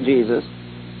 disciples like Jesus.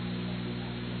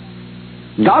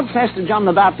 God says to John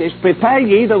the Baptist, prepare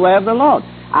ye the way of the Lord.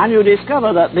 And you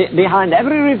discover that behind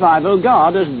every revival,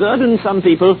 God has burdened some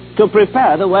people to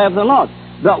prepare the way of the Lord.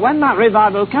 But when that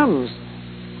revival comes,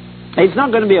 it's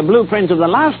not going to be a blueprint of the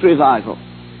last revival.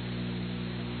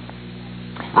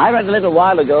 I read a little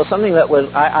while ago something that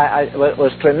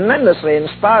was tremendously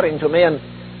inspiring to me and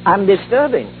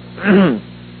disturbing.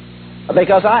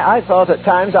 Because I thought at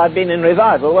times I'd been in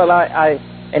revival. Well,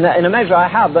 in a measure I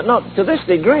have, but not to this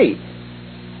degree.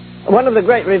 One of the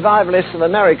great revivalists of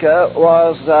America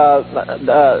was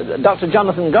Dr.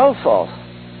 Jonathan Goldforth.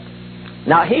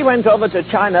 Now, he went over to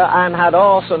China and had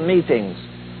awesome meetings.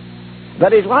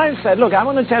 But his wife said, look, I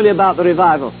want to tell you about the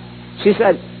revival. She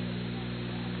said,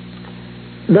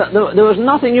 there was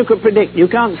nothing you could predict. You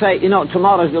can't say,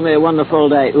 tomorrow's going to be a wonderful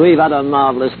day. We've had a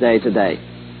marvelous day today.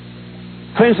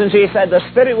 For instance, he said the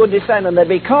Spirit would descend and they'd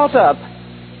be caught up,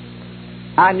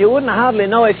 and you wouldn't hardly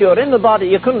know if you were in the body.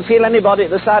 You couldn't feel anybody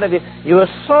at the side of you. You were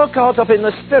so caught up in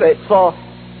the Spirit for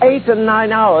 8 and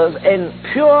 9 hours in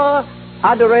pure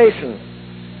adoration.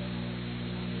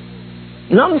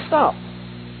 Non-stop.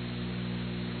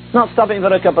 Not stopping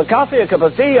for a cup of coffee, a cup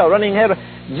of tea, or running here.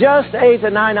 Just 8 or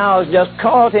 9 hours just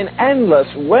caught in endless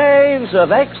waves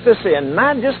of ecstasy and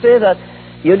majesty that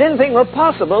you didn't think were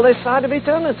possible this side of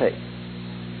eternity.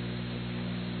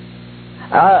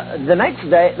 The next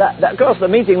day, of course the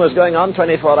meeting was going on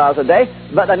 24 hours a day,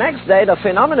 but the next day the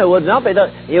phenomena would not be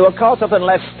that you were caught up and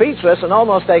left speechless and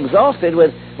almost exhausted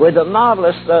with the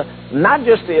marvelous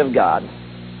majesty of God.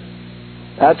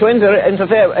 To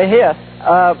interfere here,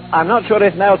 I'm not sure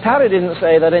if Mel Tarry didn't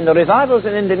say that in the revivals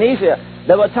in Indonesia,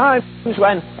 there were times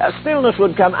when a stillness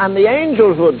would come and the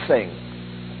angels would sing.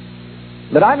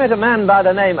 But I met a man by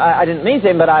the name, I didn't meet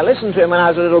him, but I listened to him when I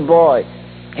was a little boy.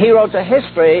 He wrote a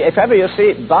history. If ever you see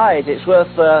it, buy it. It's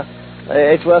worth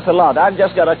a lot. I've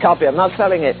just got a copy. I'm not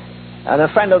selling it. And a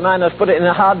friend of mine has put it in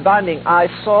a hard binding. I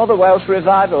saw the Welsh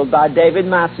revival by David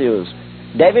Matthews.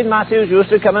 David Matthews used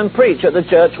to come and preach at the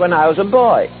church when I was a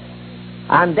boy.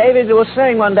 And David was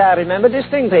saying one day, I remember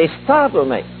distinctly, he startled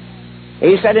me.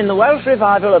 He said in the Welsh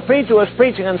revival, a preacher was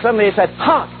preaching and suddenly he said,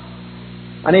 "Hark!"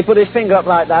 And he put his finger up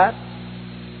like that.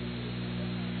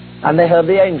 And they heard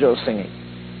the angels singing.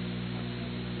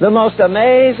 The most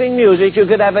amazing music you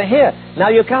could ever hear. Now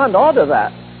you can't order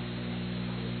that.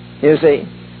 You see.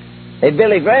 If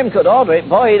Billy Graham could order it,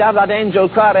 boy, he'd have that angel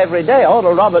choir every day.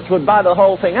 Oral Roberts would buy the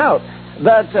whole thing out.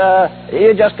 But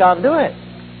you just can't do it.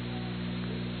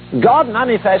 God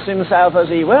manifests himself as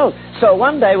he will. So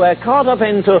one day we're caught up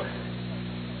into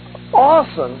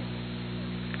awesome,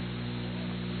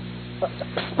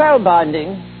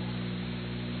 spellbinding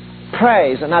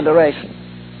praise and adoration.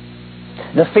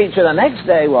 The feature the next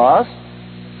day was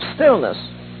stillness.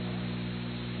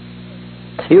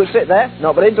 You sit there,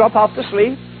 nobody drop off to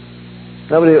sleep.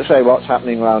 Nobody would say, "What's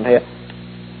happening around here?"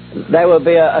 There will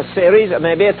be a series,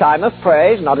 maybe a time of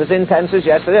praise, not as intense as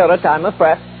yesterday, or a time of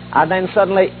prayer, and then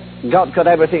suddenly God cut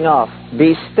everything off.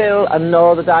 Be still and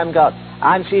know that I'm God.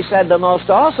 And she said the most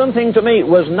awesome thing to me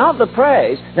was not the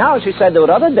praise. Now, she said there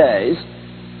were other days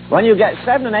when you get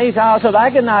 7 and 8 hours of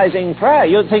agonizing prayer.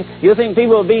 You think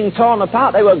people were being torn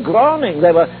apart. They were groaning.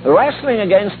 They were wrestling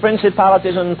against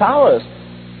principalities and powers.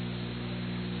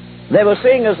 They were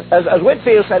seeing, as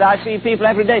Whitfield said, I see people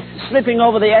every day slipping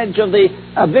over the edge of the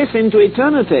abyss into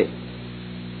eternity.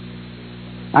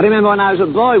 I remember when I was a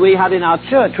boy, we had in our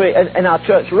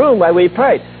church room where we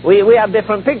prayed, we had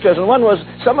different pictures, and one was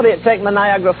somebody had taken the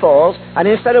Niagara Falls, and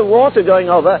instead of water going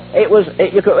over, it was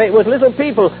little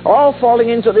people all falling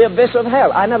into the abyss of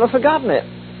hell. I never forgotten it.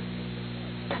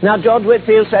 Now, George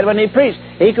Whitfield said when he preached,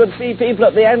 he could see people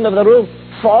at the end of the room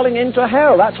falling into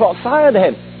hell. That's what fired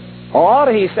him. Or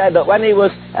he said that when he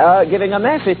was giving a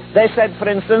message, they said, for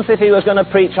instance, if he was going to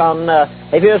preach on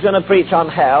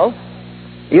hell,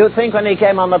 you'd think when he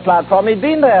came on the platform he'd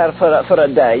been there for a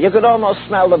day. You could almost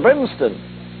smell the brimstone.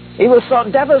 He was so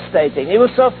devastating. He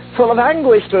was so full of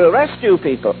anguish to rescue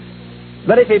people.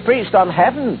 But if he preached on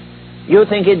heaven, you'd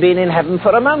think he'd been in heaven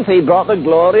for a month. He brought the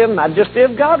glory and majesty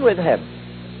of God with him.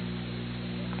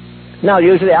 Now,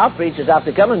 usually our preachers have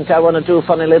to come and tell one or two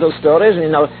funny little stories,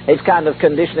 and, it's kind of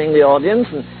conditioning the audience,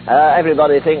 and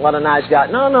everybody think, what a nice guy.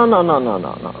 No.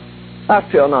 That's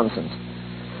pure nonsense.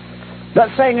 But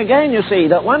saying again, you see,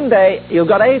 that one day you've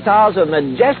got 8 hours of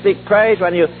majestic praise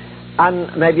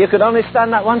and maybe you could only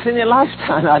stand that once in your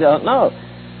lifetime, I don't know.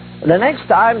 The next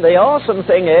time, the awesome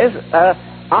thing is,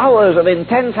 hours of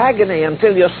intense agony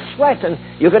until you sweat and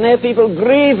you can hear people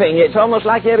grieving. It's almost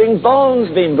like hearing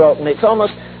bones being broken. It's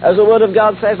almost, as the Word of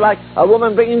God says, like a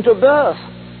woman bringing to birth.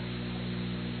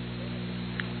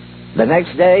 The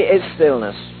next day is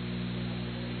stillness.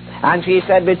 And she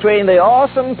said between the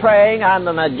awesome praying and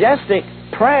the majestic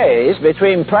praise,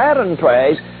 between prayer and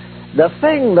praise, the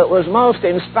thing that was most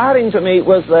inspiring to me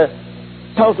was the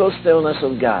total stillness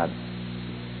of God.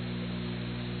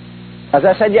 As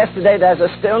I said yesterday, there's a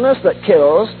stillness that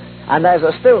kills, and there's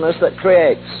a stillness that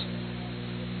creates.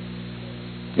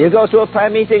 You go to a prayer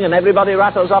meeting and everybody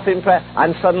rattles off in prayer,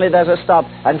 and suddenly there's a stop,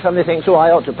 and somebody thinks,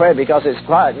 I ought to pray because it's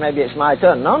quiet, maybe it's my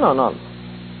turn. No.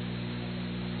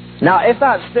 Now, if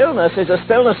that stillness is a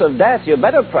stillness of death, you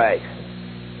better pray.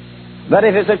 But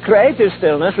if it's a creative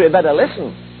stillness, we better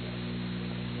listen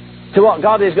to what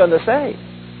God is going to say.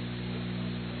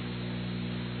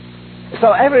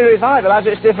 So every revival has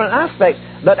its different aspects,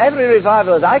 but every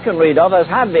revival that I can read of has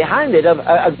had behind it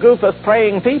a group of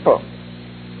praying people.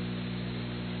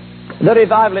 The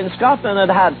revival in Scotland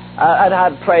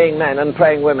had praying men and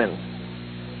praying women.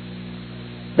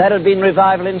 There had been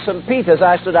revival in St. Peter's.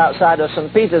 I stood outside of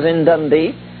St. Peter's in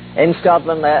Dundee, in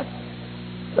Scotland there.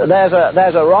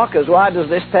 there's a rock as wide as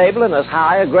this table and as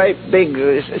high, a great big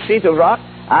sheet of rock,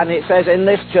 and it says in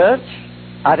this church,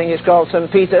 I think it's called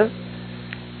St. Peter's,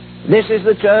 this is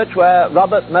the church where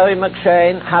Robert Murray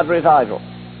McShane had revival.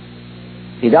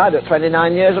 He died at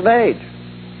 29 years of age.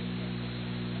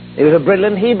 He was a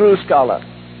brilliant Hebrew scholar.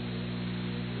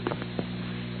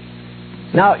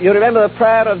 Now, you remember the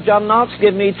prayer of John Knox,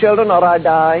 give me children or I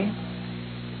die?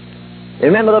 You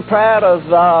remember the prayer of,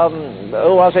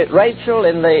 who was it, Rachel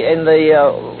in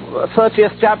the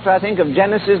 30th chapter, I think, of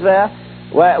Genesis there,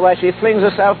 where she flings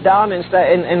herself down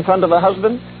in front of her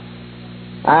husband?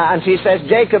 And she says,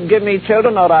 Jacob, give me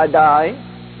children or I die.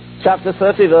 Chapter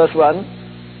 30, verse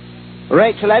 1.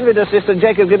 Rachel envied her sister,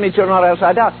 Jacob, give me children or else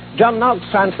I die. John Knox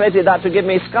translated that to give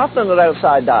me Scotland or else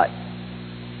I die.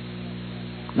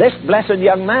 This blessed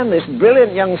young man, this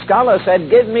brilliant young scholar said,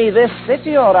 give me this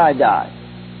city or I die.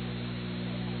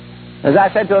 As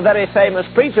I said to a very famous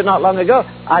preacher not long ago,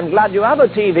 I'm glad you have a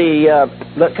TV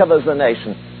that covers the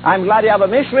nation. I'm glad you have a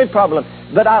missionary problem.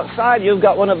 But outside you've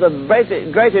got one of the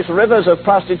greatest rivers of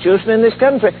prostitution in this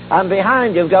country. And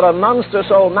behind you've got a monstrous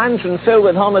old mansion filled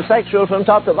with homosexuals from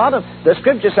top to bottom. The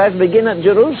scripture says begin at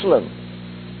Jerusalem.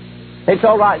 It's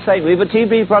all right saying we have a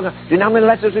TV program. Do you know how many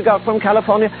letters we got from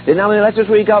California? Do you know how many letters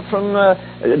we got from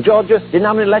Georgia? Do you know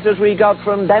how many letters we got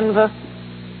from Denver?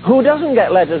 Who doesn't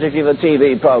get letters if you have a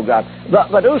TV program?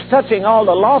 But who's touching all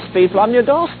the lost people on your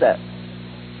doorstep?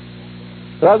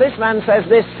 Well, this man says,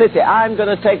 this city, I'm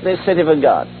going to take this city for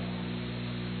God.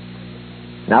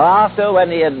 Now, after,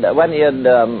 when he had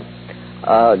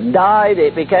died,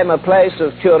 it became a place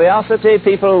of curiosity.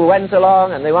 People went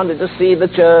along and they wanted to see the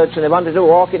church and they wanted to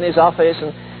walk in his office.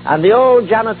 And the old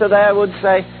janitor there would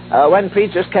say, when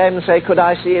preachers came and say, could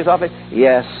I see his office?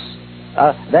 Yes.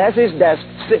 There's his desk.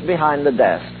 Sit behind the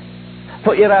desk.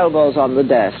 Put your elbows on the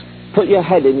desk. Put your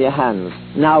head in your hands.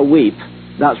 Now weep.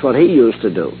 That's what he used to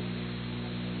do.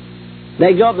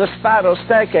 They go up the spiral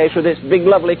staircase with its big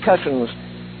lovely cushions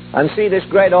and see this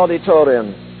great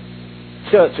auditorium.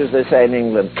 Church, as they say in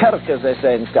England. Kirk, as they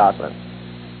say in Scotland.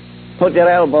 Put your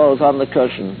elbows on the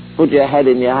cushion. Put your head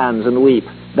in your hands and weep.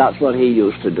 That's what he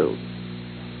used to do.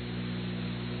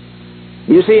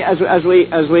 You see, as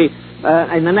we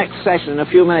in the next session, in a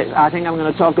few minutes, I think I'm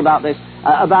going to talk about this,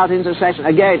 about intercession.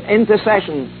 Again,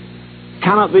 intercession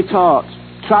cannot be taught.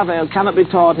 Travail cannot be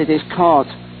taught, it is caught.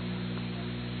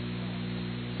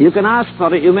 You can ask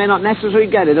for it, you may not necessarily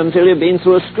get it until you've been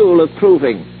through a school of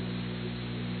proving.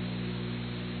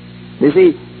 You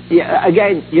see,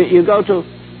 again, you go to,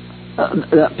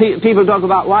 people talk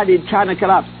about why did China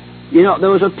collapse? You know, there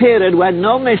was a period when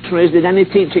no missionaries did any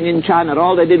teaching in China.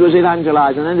 All they did was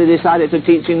evangelize, and then they decided to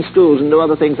teach in schools and do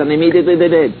other things, and immediately they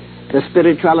did. The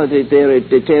spirituality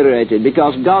deteriorated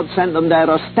because God sent them there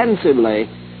ostensibly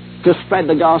to spread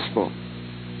the gospel.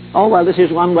 Oh, well, this is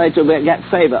one way to get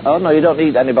favor. Oh, no, you don't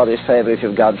need anybody's favor if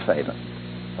you've God's favor.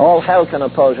 All hell can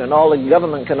oppose you, and all the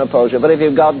government can oppose you, but if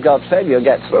you've got God's favor, you'll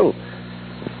get through.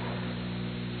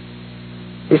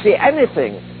 You see,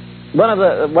 anything. One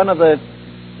of the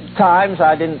times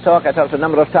I talked a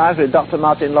number of times with Dr.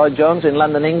 Martin Lloyd-Jones in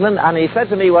London, England, and he said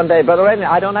to me one day, Brother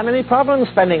Ravenhill, I don't have any problem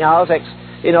spending hours,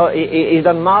 he's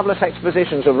done marvelous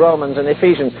expositions of Romans and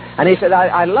Ephesians, and he said,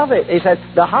 I love it. He said,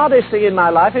 the hardest thing in my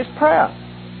life is prayer.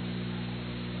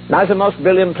 Now, he's the most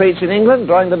brilliant preacher in England,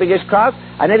 drawing the biggest crowd,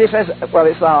 and then he says, well,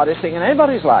 it's the hardest thing in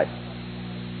anybody's life.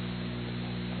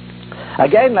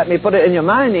 Again, let me put it in your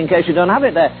mind in case you don't have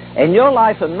it there. In your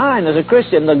life and mine as a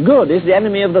Christian, the good is the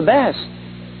enemy of the best.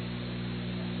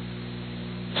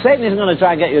 Satan isn't going to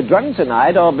try and get you drunk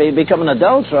tonight or become an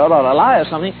adulterer or a liar or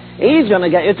something. He's going to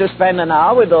get you to spend an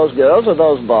hour with those girls or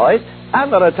those boys,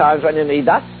 and there are times when you need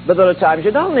that, but there are times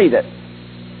you don't need it.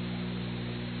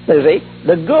 You see,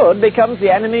 the good becomes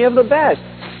the enemy of the best.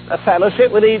 A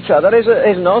fellowship with each other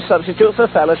is no substitute for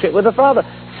fellowship with the Father.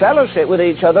 Fellowship with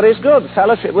each other is good.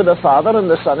 Fellowship with the Father and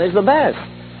the Son is the best.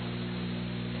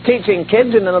 Teaching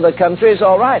kids in another country is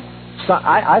all right. So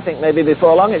I think maybe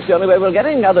before long it's the only way we'll get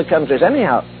in other countries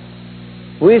anyhow.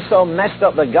 We've so messed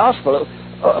up the gospel.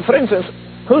 For instance,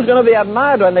 who's going to be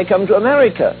admired when they come to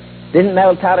America? Didn't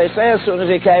Mel Tarry say as soon as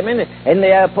he came in the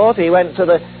airport, he went to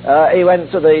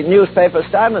the newspaper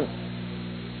stand and,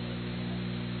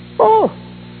 oh,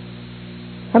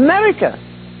 America.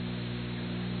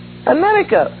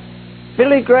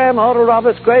 Billy Graham, Oral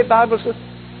Roberts, great Bible stuff.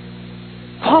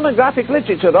 Pornographic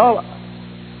literature, all.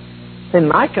 In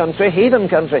my country, heathen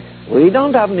country, we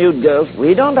don't have nude girls.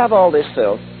 We don't have all this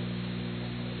filth.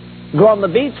 Go on the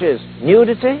beaches,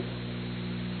 nudity.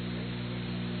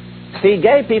 See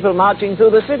gay people marching through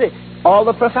the city. All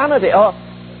the profanity.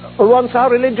 Who wants our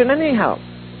religion anyhow?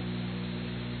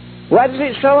 Where does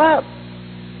it show up?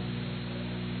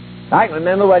 I can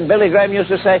remember when Billy Graham used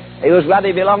to say he was glad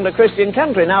he belonged to a Christian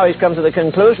country. Now he's come to the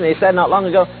conclusion, he said not long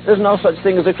ago, there's no such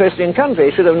thing as a Christian country.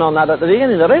 He should have known that at the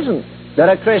beginning. There isn't. There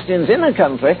are Christians in a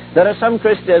country. There are some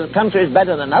countries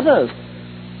better than others.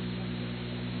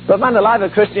 But man alive, a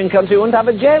Christian country wouldn't have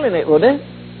a jail in it, would it?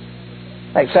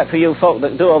 Except for you folk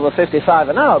that do over 55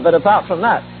 an hour. But apart from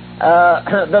that,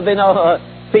 there'd be no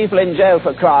people in jail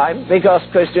for crime, because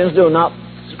Christians do not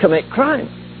commit crime.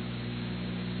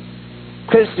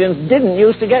 Christians didn't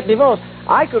used to get divorced.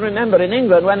 I can remember in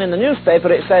England when in the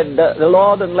newspaper it said that the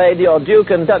Lord and Lady or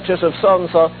Duke and Duchess of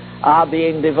so-and-so are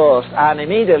being divorced. And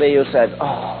immediately you said,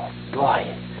 oh boy,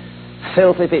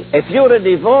 filthy people. If you're a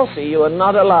divorcee, you are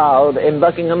not allowed in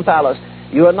Buckingham Palace.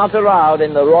 You are not allowed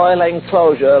in the royal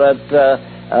enclosure at,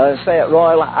 say, at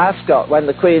Royal Ascot when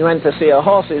the Queen went to see her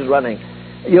horses running.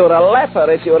 You're a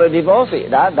leper if you're a divorcee.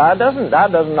 That doesn't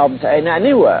obtain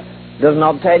anywhere. Doesn't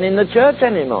obtain in the church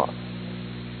anymore.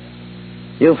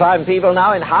 You find people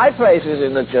now in high places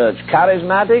in the church,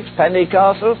 charismatics,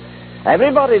 Pentecostals.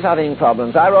 Everybody's having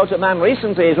problems. I wrote a man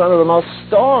recently, he's one of the most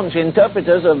staunch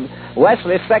interpreters of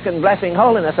Wesley's second blessing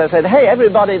holiness. I said, hey,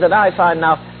 everybody that I find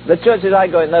now, the churches I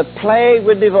go in, they're plagued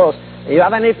with divorce. You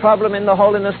have any problem in the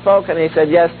holiness folk? And he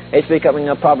said, yes, it's becoming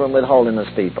a problem with holiness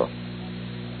people.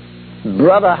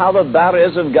 Brother, how the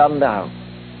barriers have gone down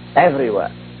everywhere.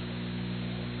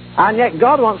 And yet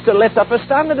God wants to lift up a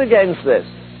standard against this.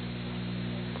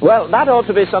 Well, that ought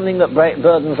to be something that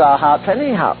burdens our hearts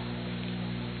anyhow.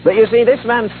 But you see, this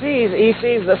man sees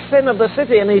the sin of the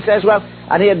city, and he says, well,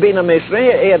 and he had been a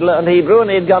missionary, he had learned Hebrew, and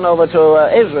he had gone over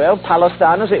to Israel,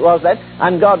 Palestine as it was then,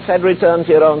 and God said, return to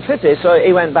your own city. So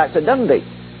he went back to Dundee.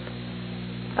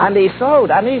 And he sowed,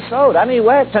 and he sowed, and he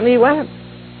wept, and he wept.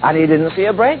 And he didn't see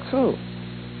a breakthrough.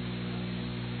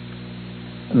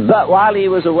 But while he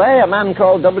was away, a man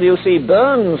called W.C.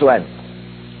 Burns went.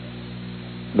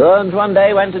 Burns one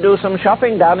day went to do some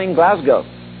shopping down in Glasgow.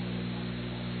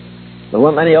 There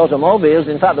weren't many automobiles.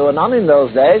 In fact, there were none in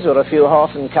those days. There were a few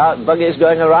horse and cart buggies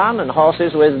going around, and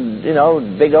horses with,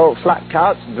 big old flat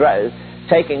carts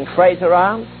taking freight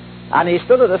around. And he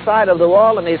stood at the side of the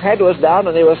wall, and his head was down,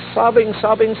 and he was sobbing,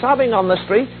 sobbing, sobbing on the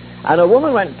street. And a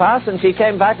woman went past, and she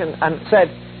came back and said,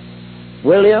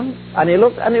 William, and he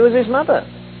looked, and it was his mother.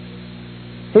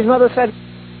 His mother said,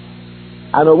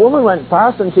 and a woman went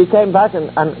past, and she came back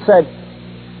and said,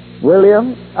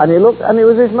 William, and he looked, and it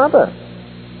was his mother.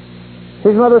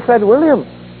 His mother said, William,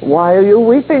 why are you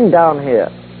weeping down here?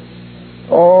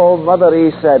 Oh, mother,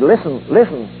 he said, listen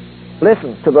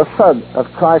to the thud of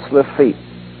Christless feet.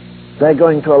 They're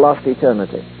going to a lost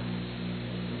eternity.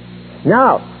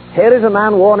 Now, here is a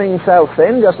man warning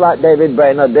self-sin, just like David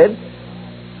Brainerd did.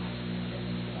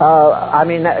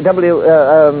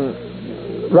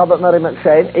 Robert Murray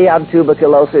McShane, he had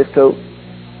tuberculosis too.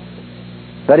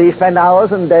 But he spent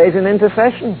hours and days in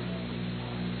intercession.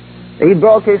 He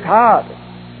broke his heart.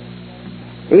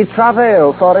 He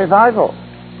travailed for revival.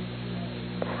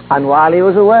 And while he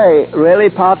was away, really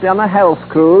partly on a health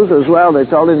cruise as well, they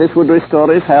told him this would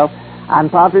restore his health,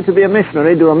 and partly to be a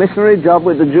missionary, do a missionary job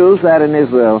with the Jews there in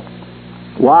Israel.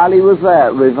 While he was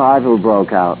there, revival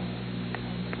broke out.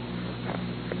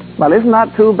 Well, isn't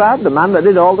that too bad? The man that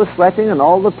did all the sweating and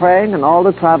all the praying and all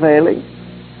the travailing.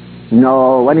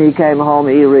 No, when he came home,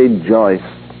 he rejoiced.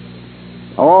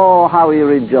 Oh, how he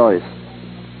rejoiced.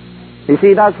 You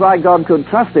see, that's why God could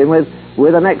trust him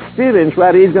with an experience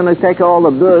where he's going to take all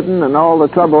the burden and all the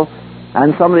trouble,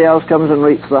 and somebody else comes and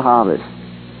reaps the harvest.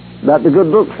 But the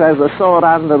good book says the sower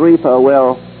and the reaper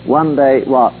will one day,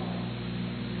 what?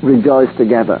 Rejoice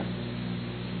together.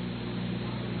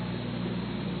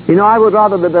 You know, I would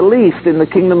rather be the least in the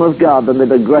kingdom of God than be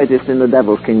the greatest in the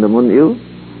devil's kingdom, wouldn't you?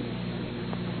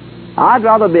 I'd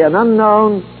rather be an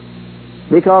unknown,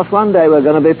 because one day we're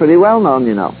going to be pretty well known,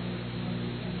 you know.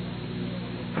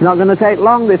 It's not going to take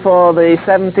long before the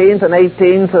 17th and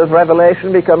 18th of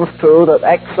Revelation becomes true, that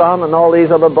Exxon and all these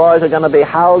other boys are going to be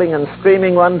howling and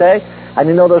screaming one day. And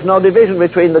you know, there's no division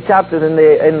between the chapters in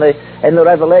the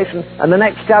Revelation. And the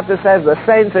next chapter says the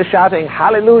saints are shouting,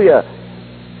 hallelujah.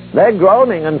 They're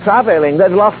groaning and travailing.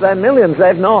 They've lost their millions.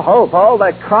 They've no hope. All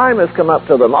their crime has come up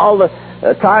to them. All the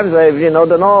times they've,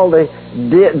 done all the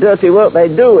dirty work they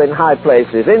do in high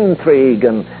places, intrigue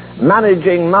and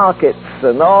managing markets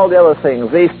and all the other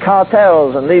things, these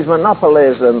cartels and these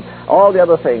monopolies and all the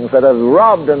other things that have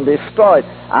robbed and destroyed,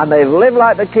 and they've lived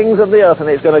like the kings of the earth, and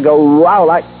it's going to go wow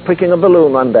like pricking a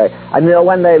balloon one day. And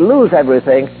when they lose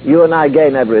everything, you and I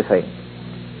gain everything.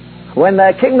 When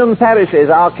their kingdom perishes,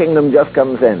 our kingdom just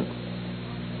comes in.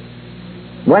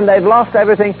 When they've lost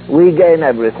everything, we gain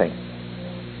everything.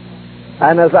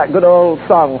 And as that good old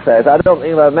song says, I don't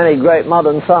think there are many great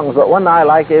modern songs, but one I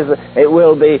like is, it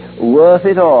will be worth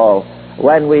it all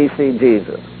when we see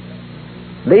Jesus.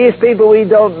 These people we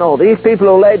don't know, these people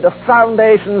who laid the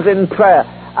foundations in prayer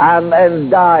and then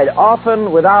died,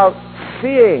 often without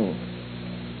seeing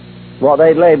what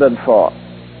they labored for.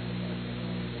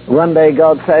 One day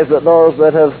God says that those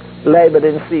that have labored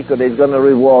in secret is going to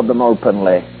reward them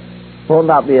openly. Won't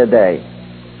that be a day?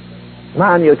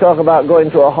 Man, you talk about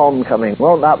going to a homecoming.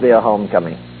 Won't that be a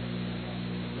homecoming?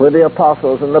 With the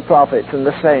apostles and the prophets and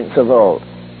the saints of old.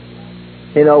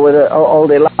 You know, with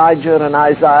old Elijah and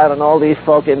Isaiah and all these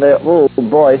folk in the... Oh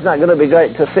boy, isn't that going to be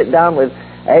great to sit down with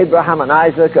Abraham and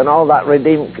Isaac and all that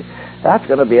redeemed... That's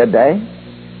going to be a day.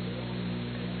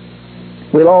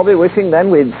 We'll all be wishing then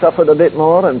we'd suffered a bit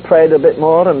more and prayed a bit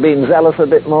more and been zealous a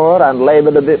bit more and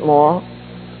labored a bit more.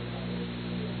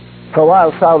 For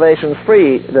while salvation's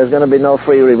free, there's going to be no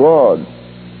free reward.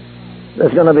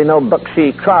 There's going to be no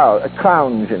bucksy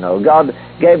crowns, you know.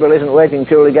 Gabriel isn't waiting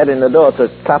till you get in the door to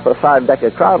clap a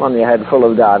 5-decker crown on your head full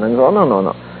of diamonds. Oh, no, no,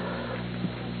 no.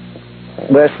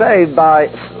 We're saved by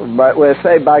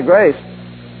grace.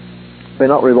 We're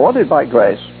not rewarded by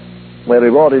grace. We're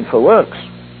rewarded for works.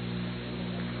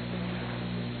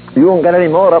 You won't get any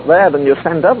more up there than you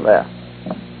sent up there.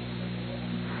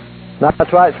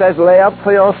 That's why it says, lay up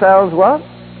for yourselves what?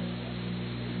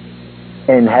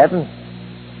 In heaven.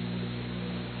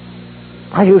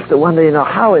 I used to wonder, you know,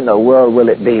 how in the world will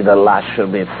it be the last shall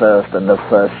be first and the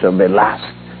first shall be last?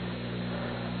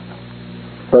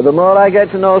 But the more I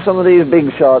get to know some of these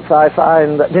big shots, I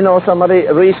find that, you know, somebody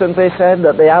recently said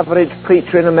that the average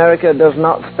preacher in America does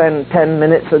not spend 10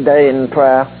 minutes a day in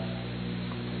prayer.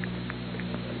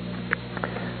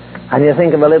 And you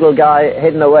think of a little guy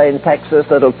hidden away in Texas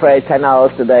that'll pray 10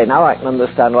 hours a day. Now I can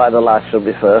understand why the last shall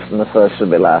be first and the first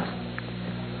shall be last.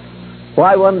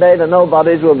 Why one day the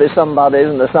nobodies will be somebodies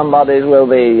and the somebodies will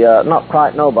be not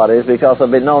quite nobodies, because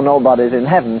there'll be no nobodies in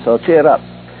heaven, so cheer up.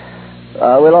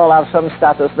 We'll all have some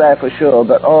status there for sure,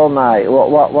 but oh my,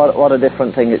 what a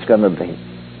different thing it's going to be.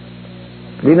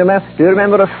 Do you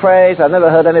remember a phrase? I've never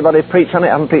heard anybody preach on it,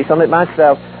 I haven't preached on it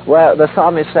myself, where the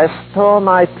psalmist says, store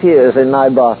my tears in my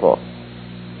bottle.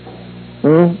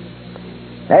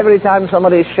 Every time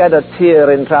somebody shed a tear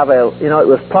in travail, you know, it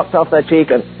was plucked off their cheek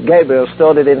and Gabriel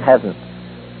stored it in heaven.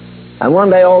 And one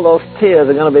day all those tears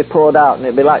are going to be poured out and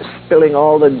it'll be like spilling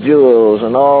all the jewels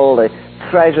and all the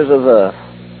treasures of earth.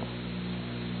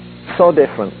 So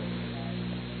different.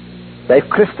 They've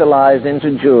crystallized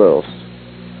into jewels.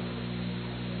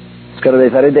 It's going to be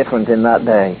very different in that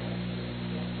day.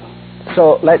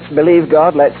 So let's believe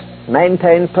God. Let's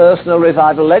maintain personal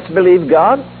revival. Let's believe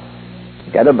God.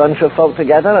 Get a bunch of folk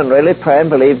together and really pray and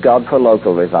believe God for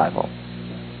local revival.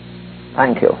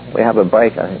 Thank you. We have a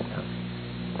break, I think.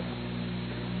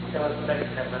 Tell us the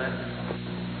next 10 minutes.